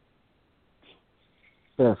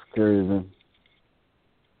 That's crazy.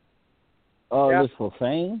 Oh, yep. This for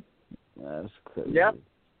fame? That's crazy. Yep.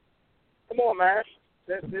 Come on, man.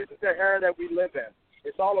 This is the era that we live in.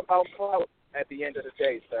 It's all about clout at the end of the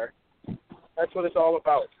day, sir. That's what it's all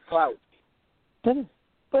about, clout.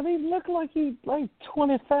 But he looked like he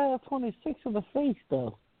 25, 26 in the face,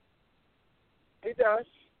 though. He does.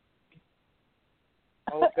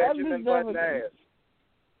 Old Benjamin Button ass.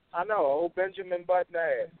 I know, old Benjamin Button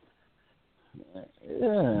ass.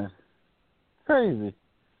 Yeah. Crazy.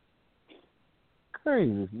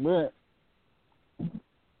 But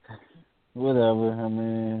whatever. I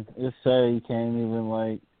mean, it's sad you can't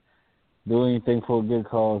even, do anything for a good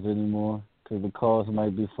cause anymore, because the cause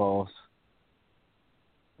might be false.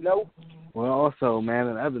 Nope. Well, also, man,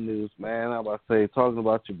 in other news, man, I'm about to say, talking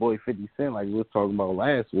about your boy 50 Cent, like we were talking about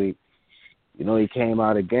last week, he came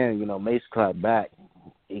out again, Mace clapped back.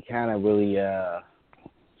 He kind of really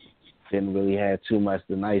didn't really have too much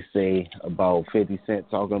to nice say about 50 Cent,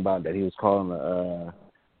 talking about that he was calling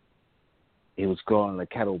the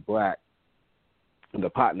kettle black, the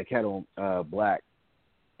pot in the kettle black.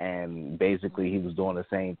 And basically he was doing the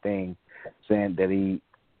same thing, saying that he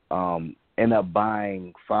ended up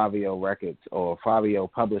buying Fabio Records or Fabio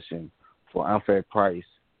Publishing for an unfair price.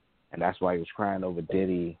 And that's why he was crying over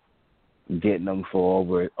Diddy getting them for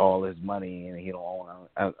over all his money, and he don't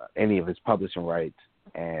own any of his publishing rights.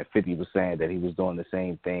 And 50 was saying that he was doing the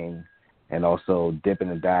same thing and also dipping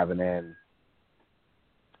and diving in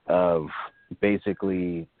of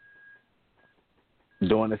basically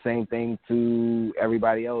doing the same thing to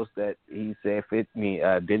everybody else that he said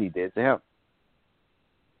Diddy did to him.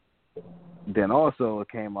 Then also it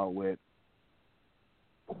came out with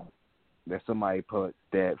that somebody put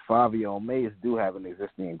that Fabio and Mace do have an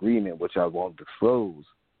existing agreement, which I won't disclose,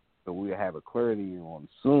 but we'll have a clarity on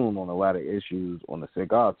soon on a lot of issues on the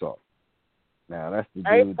Cigar Talk. Now, that's the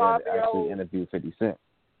dude that actually interviewed 50 Cent.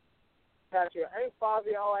 Gotcha. Ain't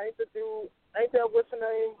Fabio, ain't the dude, ain't that what's the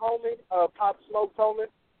name, homie? Pop Smoke told me.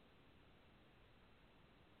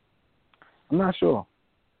 I'm not sure.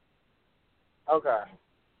 Okay.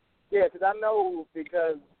 Yeah, because I know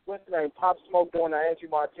what's his name? Pop Smoke during the Angie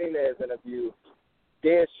Martinez interview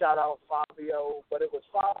did shout out Fabio, but it was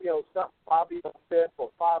Fabio something, Fabio Fifth or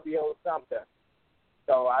Fabio something.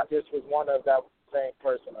 So I just was wondering if that was the same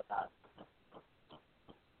person or not.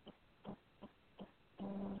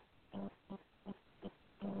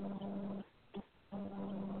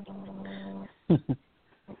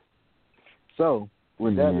 So,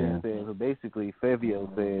 with that being said, so basically Fabio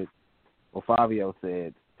said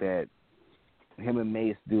that him and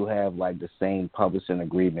Mace do have like the same publishing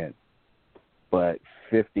agreement, but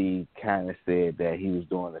 50 kind of said that he was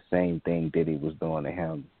doing the same thing Diddy was doing to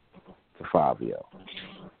him, to Fabio.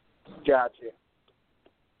 Gotcha.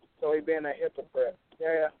 So he being a hypocrite.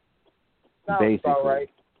 Yeah. Sounds basically. About right.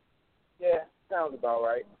 Yeah, sounds about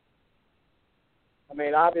right. I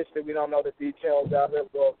mean, obviously we don't know the details of it.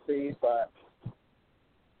 We'll see, but.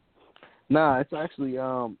 Nah, it's actually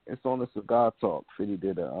it's on the Cigar Talk. 50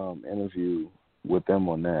 did an interview with them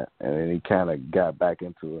on that, and then he kind of got back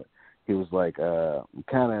into it. He was like, I'm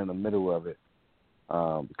kind of in the middle of it,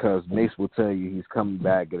 because Mace will tell you he's coming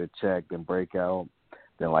back, get a check, then break out.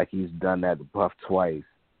 Then like he's done that to Puff twice.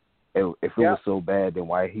 If it was so bad, then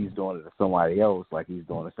why he's doing it to somebody else? Like he's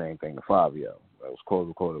doing the same thing to Fabio. It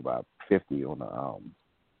was quoted by 50 on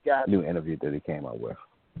the new interview that he came up with.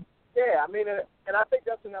 Yeah, I mean, and I think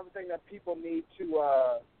that's another thing that people need to.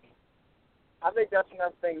 I think that's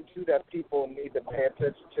another thing too that people need to pay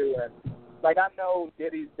attention to. And like I know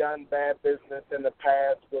Diddy's done bad business in the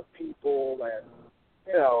past with people and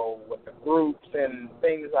with the groups and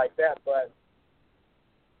things like that, but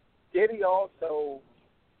Diddy also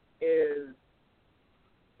is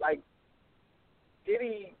like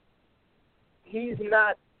Diddy. He's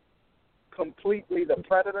not completely the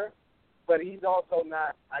predator, but he's also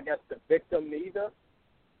not, I guess, the victim neither.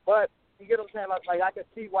 But you get what I'm saying? Like I can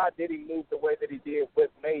see why Diddy moved the way that he did with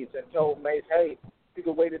Mace and told Mace, hey, you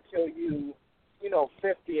can wait until you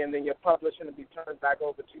 50, and then your publishing will be turned back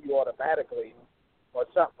over to you automatically, or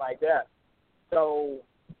something like that. So,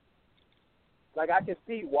 like I can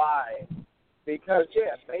see why, because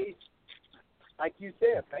Mace, like you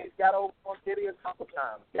said, Mace got over on Diddy a couple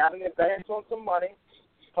times, got an advance on some money,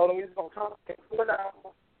 told him he was gonna come pick it out.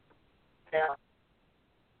 Yeah.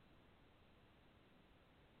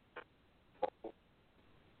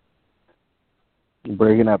 You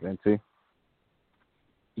breaking up, NT.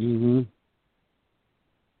 I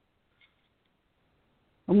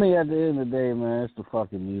mean, at the end of the day, man, it's the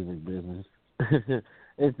fucking music business.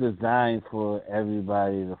 It's designed for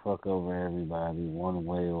everybody to fuck over everybody one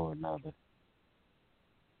way or another.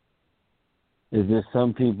 It's just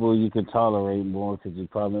some people you can tolerate more because you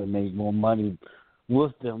probably make more money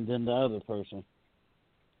with them than the other person.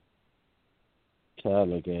 That's how I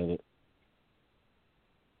look at it.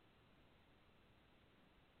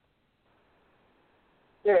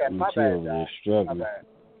 Yeah, my bad, Josh. My bad.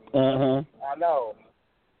 I know.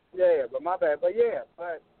 Yeah, but my bad. But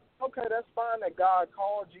okay, that's fine that God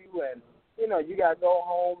called you and, you got to go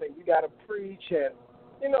home and you got to preach and,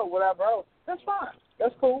 whatever else. That's fine.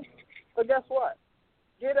 That's cool. But guess what?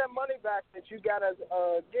 Get that money back that you got to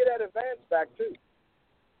get that advance back, too.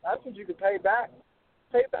 That's what you can pay back.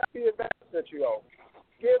 Pay back the advance that you owe.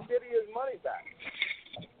 Give Diddy his money back.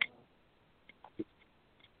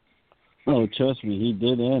 Oh, trust me, he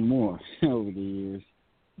did and more over the years.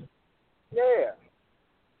 Yeah.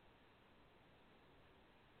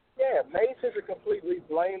 Yeah, Mace isn't completely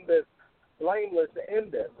blameless in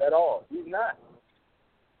this at all. He's not.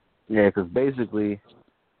 Yeah, because basically,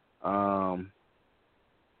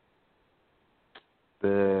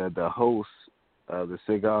 the host of the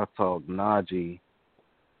Cigar Talk, Najee,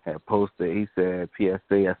 had posted. He said,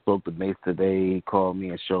 "PSA, I spoke to Mace today. He called me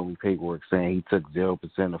and showed me paperwork saying he took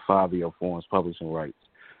 0% of Fabio Foreign's publishing rights."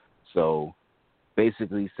 So,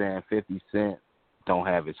 basically saying 50 Cent don't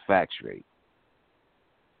have his facts straight.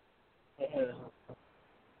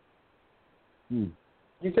 You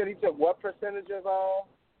said he took what percentage of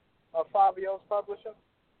Fabio's publishing?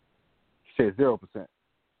 He said 0%.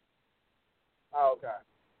 Oh, okay.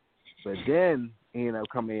 But then he ended up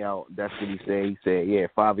coming out. That's what he said. He said, "Yeah,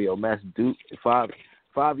 Fabio and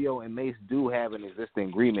Mace do have an existing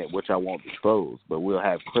agreement, which I won't disclose, but we'll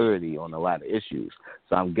have clarity on a lot of issues."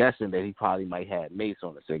 So I'm guessing that he probably might have Mace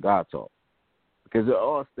on the Cigar Talk, because it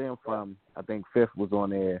all stemmed from, I think Fifth was on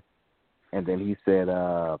there, and then he said,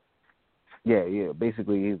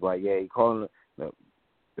 basically he's like, he calling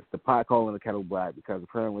it's the pot calling the kettle black, because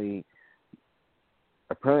apparently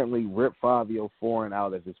apparently ripped Fabio Foreign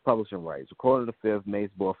out of his publishing rights. According to Fifth, Mace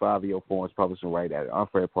bought Fabio Foreign's publishing right at an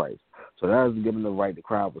unfair price. So that doesn't give him the right to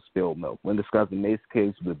cry with spilled milk. When discussing Mace's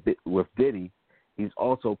case with Diddy, he's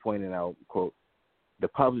also pointing out, quote, the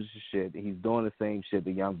publisher shit, he's doing the same shit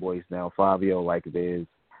the young boys now. Fabio, like it is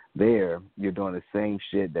there, you're doing the same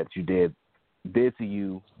shit that you did to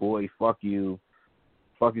you. Boy, fuck you.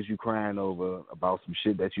 Fuck is you crying over about some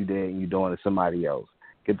shit that you did and you doing to somebody else.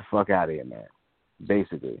 Get the fuck out of here, man.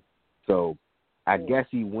 Basically. So I guess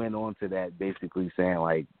he went on to that basically saying,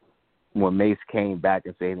 like, when Mace came back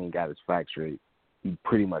and said he didn't got his facts straight, he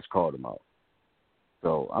pretty much called him out.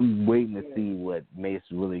 So I'm waiting to see what Mace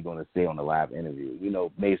is really going to say on the live interview. You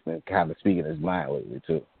know, Mace been kind of speaking his mind lately,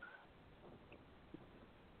 too.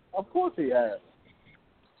 Of course he has.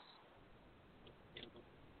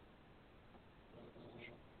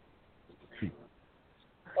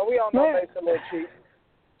 But we all know Mace a little cheap.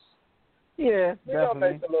 Yeah, we know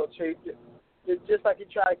Mace a little cheap. Just like he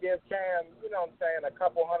tried to give Cam, you know what I'm saying, a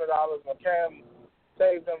couple $100 when Cam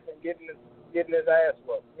saved him from getting his ass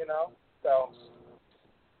whooped, you know? So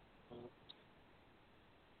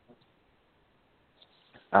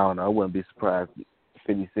I don't know. I wouldn't be surprised if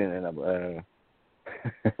 50 Cent ended up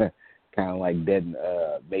kind of like deading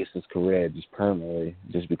Mace's career just permanently,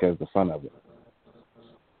 just because of the fun of it.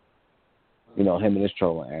 You know, him and his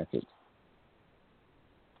trolling antics.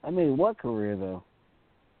 I mean, what career, though?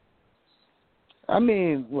 I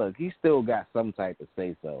mean, look, he still got some type of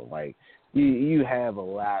say-so. Like, you have a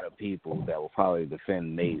lot of people that will probably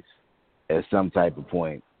defend Mace at some type of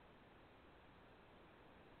point.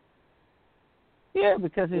 Yeah,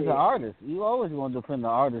 because he's an artist. You always want to defend the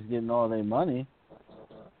artist getting all their money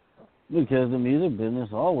because the music business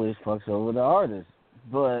always fucks over the artist.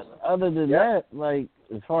 But other than that, like,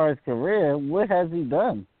 as far as career, what has he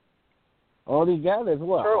done? All he got is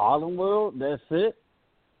what? True. Harlem World? That's it?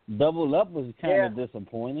 Double Up was kind of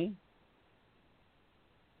disappointing.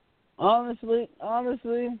 Honestly,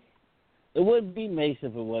 it wouldn't be Mace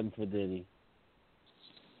if it wasn't for Diddy.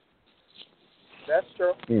 That's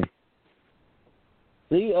true. Yeah.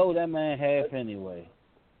 So you owe that man half anyway,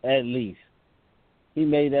 at least. He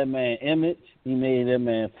made that man image. He made that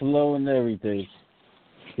man flow and everything.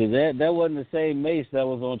 Because that wasn't the same Mace that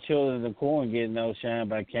was on Children of the Corn getting outshined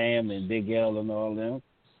by Cam and Big L and all them.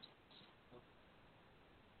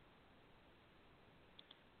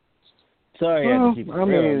 Sorry, I had to keep it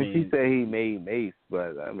real. He said he made Mace,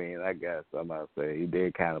 but, I mean, I guess I'm about to say he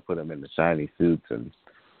did kind of put him in the shiny suits and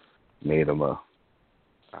made him a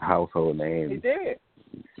household name. He did.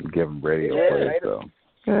 Give him radio play, so.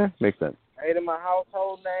 Yeah, makes sense. Made him a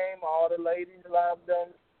household name. All the ladies loved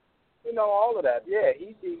him. You know, all of that. Yeah,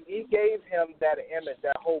 he gave him that image,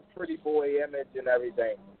 that whole pretty boy image and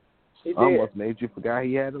everything. He did. Almost made you forgot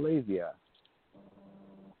he had a lazy eye.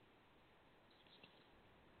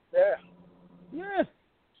 Yeah. Yeah.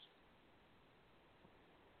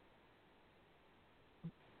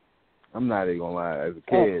 I'm not even gonna lie. As a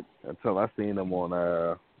kid, until I seen him on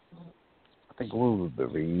I think what was the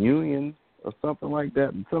Reunion or something like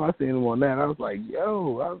that. Until I seen him on that, I was like,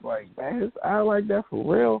 man, his eye like that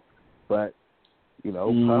for real. But you know,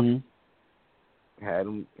 Puff had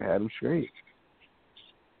him straight.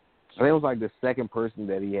 I think it was like the second person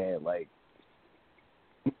that he had like.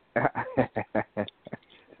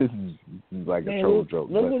 This is like a troll joke,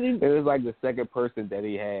 but it was like the second person that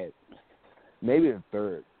he had, maybe the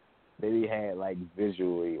third, that he had like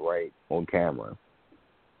visually right on camera.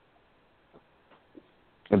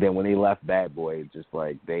 And then when he left Bad Boy, just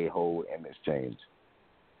like they whole image changed.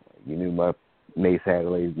 You knew Mace had a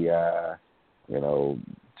lazy eye. You know,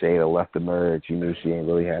 Jada left the merge. You knew she ain't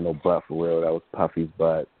really had no butt for real. That was Puffy's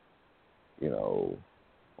butt. You know,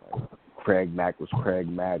 like, Craig Mack was Craig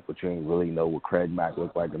Mack, but you ain't really know what Craig Mack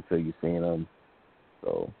looked like until you seen him.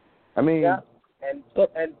 So, I mean, yeah, and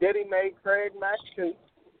Diddy made Craig Mack too.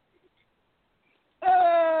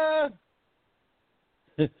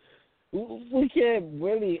 We can't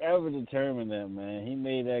really ever determine that, man. He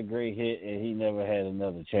made that great hit, and he never had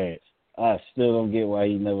another chance. I still don't get why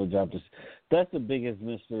he never dropped this. That's the biggest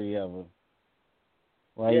mystery ever.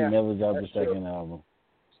 Why he never dropped the second album.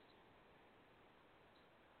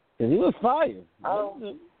 Because he was fire.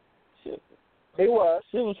 He was.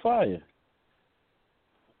 Shit was fire.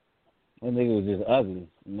 That nigga was just ugly.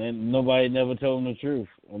 And then nobody never told him the truth.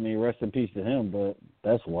 I mean, rest in peace to him, but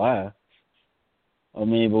that's why. I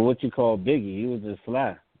mean, but what you call Biggie, he was just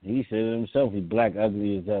fly. He said it himself, he black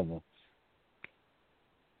ugly as ever.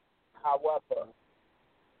 However.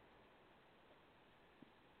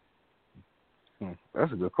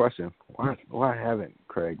 That's a good question. Why haven't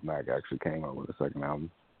Craig Mack actually came out with a second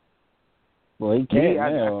album? Well, he can't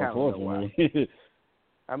I now, kinda unfortunately.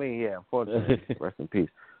 I mean, yeah, unfortunately, rest in peace.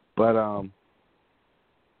 But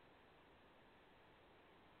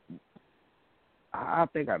I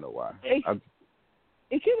think I know why. It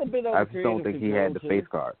could have been on I just don't think he had the face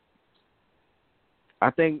card.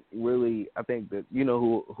 I think that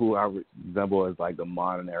who I resemble as like the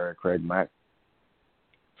modern era Craig Mack.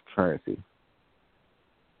 Currency.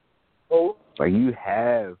 Oh. Like you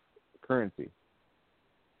have currency.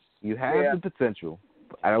 You have the potential.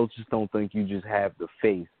 But I just don't think you just have the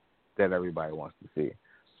face that everybody wants to see.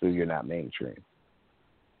 So you're not mainstream.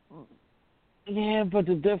 Yeah, but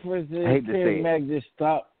the difference is Craig Mack just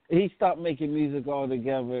stopped. He stopped making music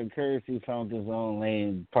altogether, and Currency found his own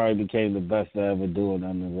lane. Probably became the best to ever do it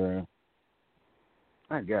underground.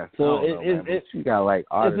 I guess. So you got like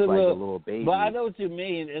artists like a Lil Baby. But I know what you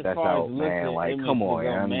mean as that's far out, as man. Like, come on,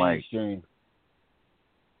 man. Mainstream.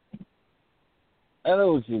 I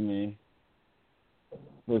know what you mean.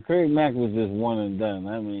 But Craig Mack was just one and done.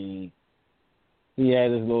 I mean, he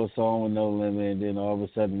had his little song with No Limit, and then all of a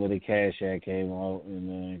sudden, with the Cash Act came out, and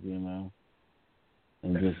then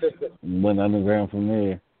and just went underground from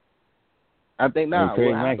there. I think now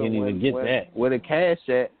Craig Mack didn't even get that. With a Cash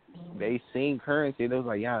Act, they seen Currency. They was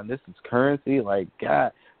like, yeah, this is Currency. Like,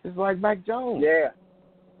 God, this is like Mike Jones. Yeah.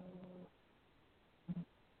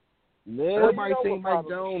 Everybody seen Mike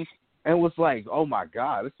Jones and was like, oh my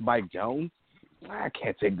God, this is Mike Jones. I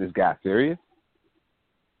can't take this guy serious.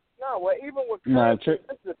 No, well, even with Currency,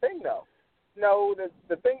 that's the thing, though. No,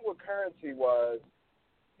 the thing with Currency was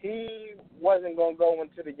he wasn't going to go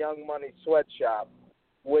into the Young Money sweatshop,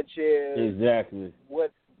 which is exactly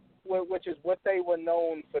which is what they were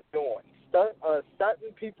known for doing,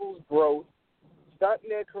 stunting people's growth, stunting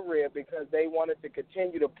their career because they wanted to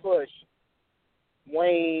continue to push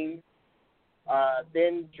Wayne,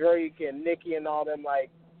 then Drake and Nicki and all them. Like,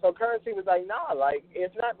 so Currency was like, nah, like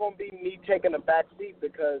it's not going to be me taking a back seat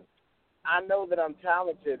because I know that I'm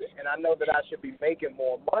talented and I know that I should be making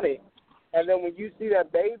more money. And then when you see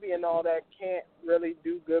that Baby and all that can't really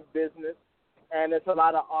do good business, and it's a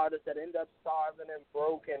lot of artists that end up starving and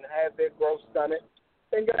broke and have their growth stunted,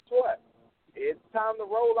 then guess what? It's time to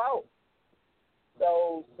roll out.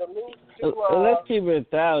 So salute to... let's keep it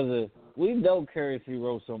 1,000. We know Currency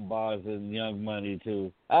wrote some bars in Young Money,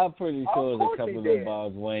 too. I'm pretty sure there's a couple of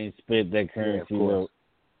bars Wayne spit that Currency wrote.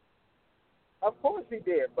 Of course he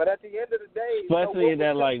did, but at the end of the day... Especially in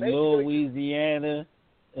that, like, Louisiana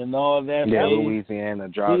and all that. Yeah, Louisiana,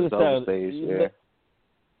 Drive the Double Stage, yeah.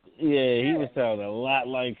 Yeah, he was sounding a lot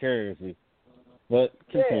like Currency. But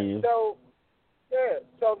continue. So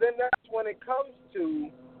then that's when it comes to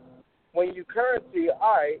when you Currency,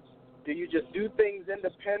 all right, do you just do things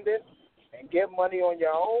independent and get money on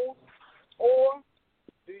your own? Or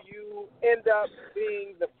do you end up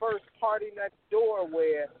being the first party next door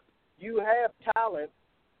where you have talent,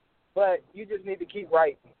 but you just need to keep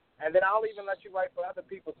writing? And then I'll even let you write for other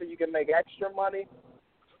people so you can make extra money.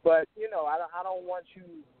 But, I don't want you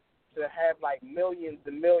to have like millions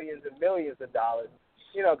and millions and millions of dollars,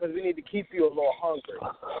 because we need to keep you a little hungry.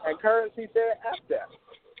 And Currency said, F that.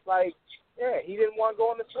 Like, yeah, he didn't want to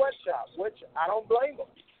go in the sweatshop, which I don't blame him.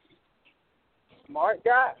 Smart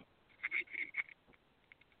guy.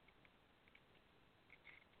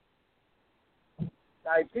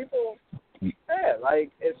 Like, people,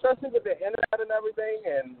 like, especially with the internet and everything,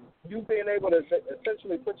 and you being able to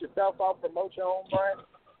essentially put yourself out, promote your own brand,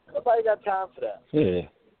 nobody got time for that.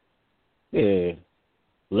 Yeah.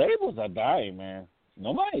 Labels are dying, man.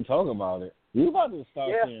 Nobody talking about it. You about to start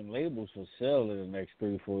seeing labels for sale in the next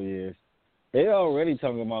 3-4 years. They're already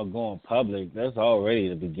talking about going public. That's already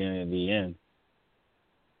the beginning of the end.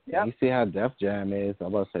 Yeah. You see how Def Jam is. I'm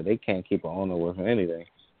about to say they can't keep an owner with anything.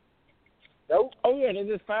 Nope. Oh, yeah, they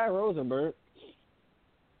just fired Rosenberg.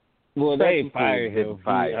 Well, they fired him.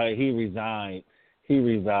 He resigned.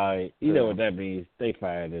 You know what that means. They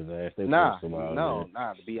fired his ass. They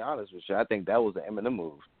to be honest with you, I think that was an Eminem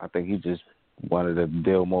move. I think he just wanted to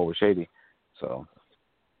deal more with Shady. So,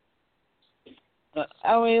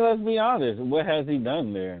 I mean, let's be honest. What has he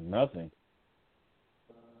done there? Nothing.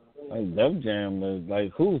 Like Def Jam is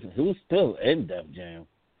like who's still in Def Jam?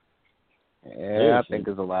 Yeah, I think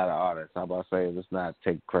there's a lot of artists. I'm about to say let's not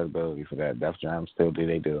take credibility for that. Def Jam still do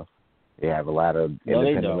they do. They have a lot of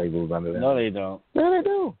independent labels under them. No, they don't. No, they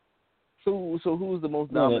do. So who's the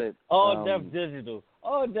most dominant? All Def Digital.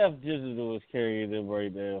 All Def Digital is carrying them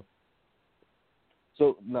right now.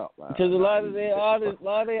 So no, because a lot of their artists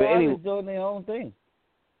doing their own thing.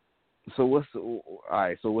 So what's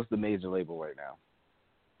the major label right now?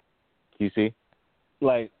 QC?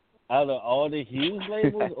 Like out of all the huge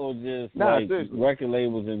labels, or just record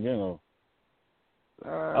labels in general?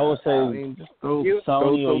 I would say just throw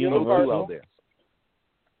Sony or Universal out there.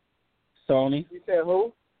 Sony. You said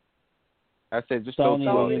who? I said just Sony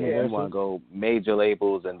throw or out there. You want to go major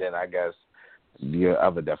labels, and then I guess your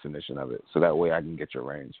other definition of it, so that way I can get your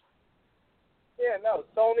range. Yeah, no,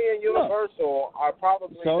 Sony and Universal are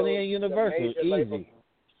probably Sony and Universal, the major easy. labels.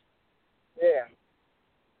 Yeah.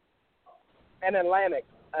 And Atlantic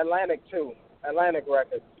too. Atlantic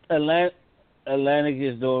Records. Atlantic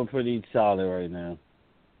is doing pretty solid right now.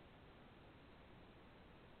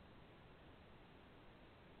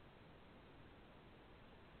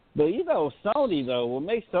 But Sony though, what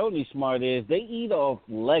makes Sony smart is they eat off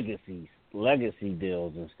legacy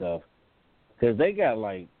deals and stuff. Because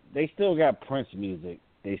they still got Prince music,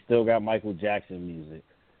 they still got Michael Jackson music,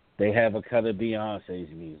 they have a cut of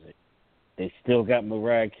Beyonce's music, they still got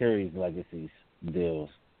Mariah Carey's legacy deals.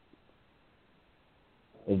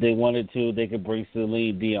 If they wanted to, they could bring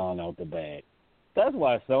Celine Dion out the bag. That's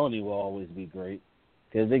why Sony will always be great,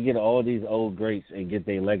 because they get all these old greats and get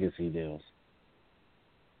their legacy deals.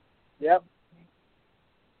 Yep.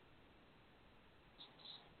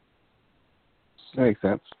 Makes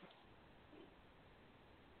sense.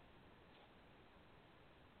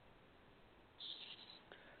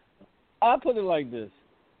 I'll put it like this.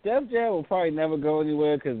 Def Jam will probably never go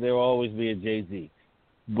anywhere because there will always be a Jay-Z.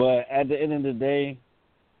 But at the end of the day,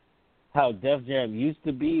 how Def Jam used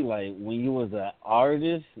to be, like when you was an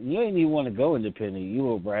artist, you didn't even want to go independent. You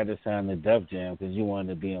would rather sign to Def Jam because you wanted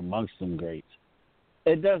to be amongst them greats.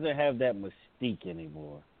 It doesn't have that mystique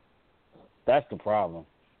anymore. That's the problem.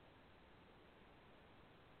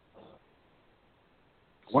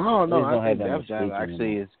 Well, no, I think Def Jam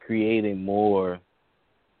actually is creating more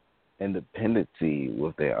independency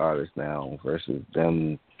with their artists now versus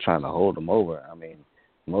them trying to hold them over. I mean,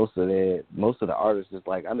 most of the artists is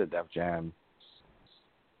like under Def Jam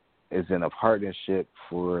is in a partnership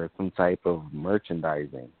for some type of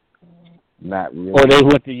merchandising. Not really. Or they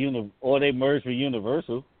went to or they merged with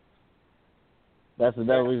Universal. That's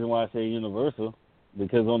another reason why I say Universal.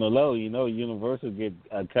 Because on the low, Universal get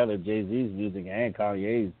a cut of Jay-Z's music and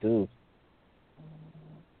Kanye's too.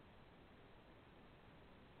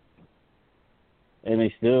 And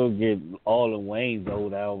they still get all of Wayne's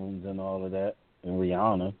old albums and all of that, and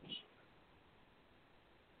Rihanna.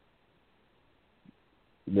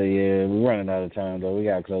 But yeah, we're running out of time though. We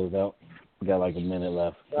gotta close out. We got like a minute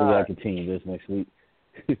left. We gotta continue this next week.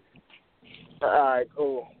 All right,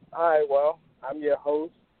 cool. All right, well, I'm your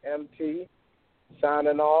host, MT,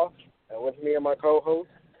 signing off, and with me and my co-host,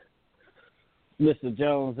 Mr.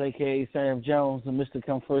 Jones, a.k.a. Sam Jones, and Mr.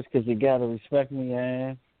 Come First, because you got to respect me,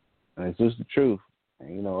 man. And it's just the truth.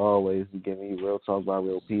 And, always you give me real talk by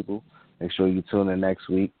real people. Make sure you tune in next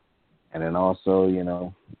week. And then also,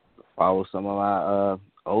 follow some of my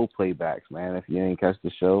old playbacks, man. If you didn't catch the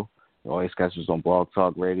show, you always catch us on Blog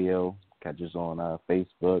Talk Radio, catch us on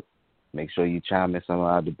Facebook. Make sure you chime in some of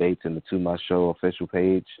our debates in the Too Much Show official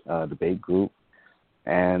page, debate group.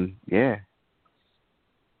 And, yeah,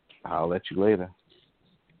 I'll let you later.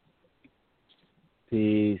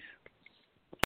 Peace.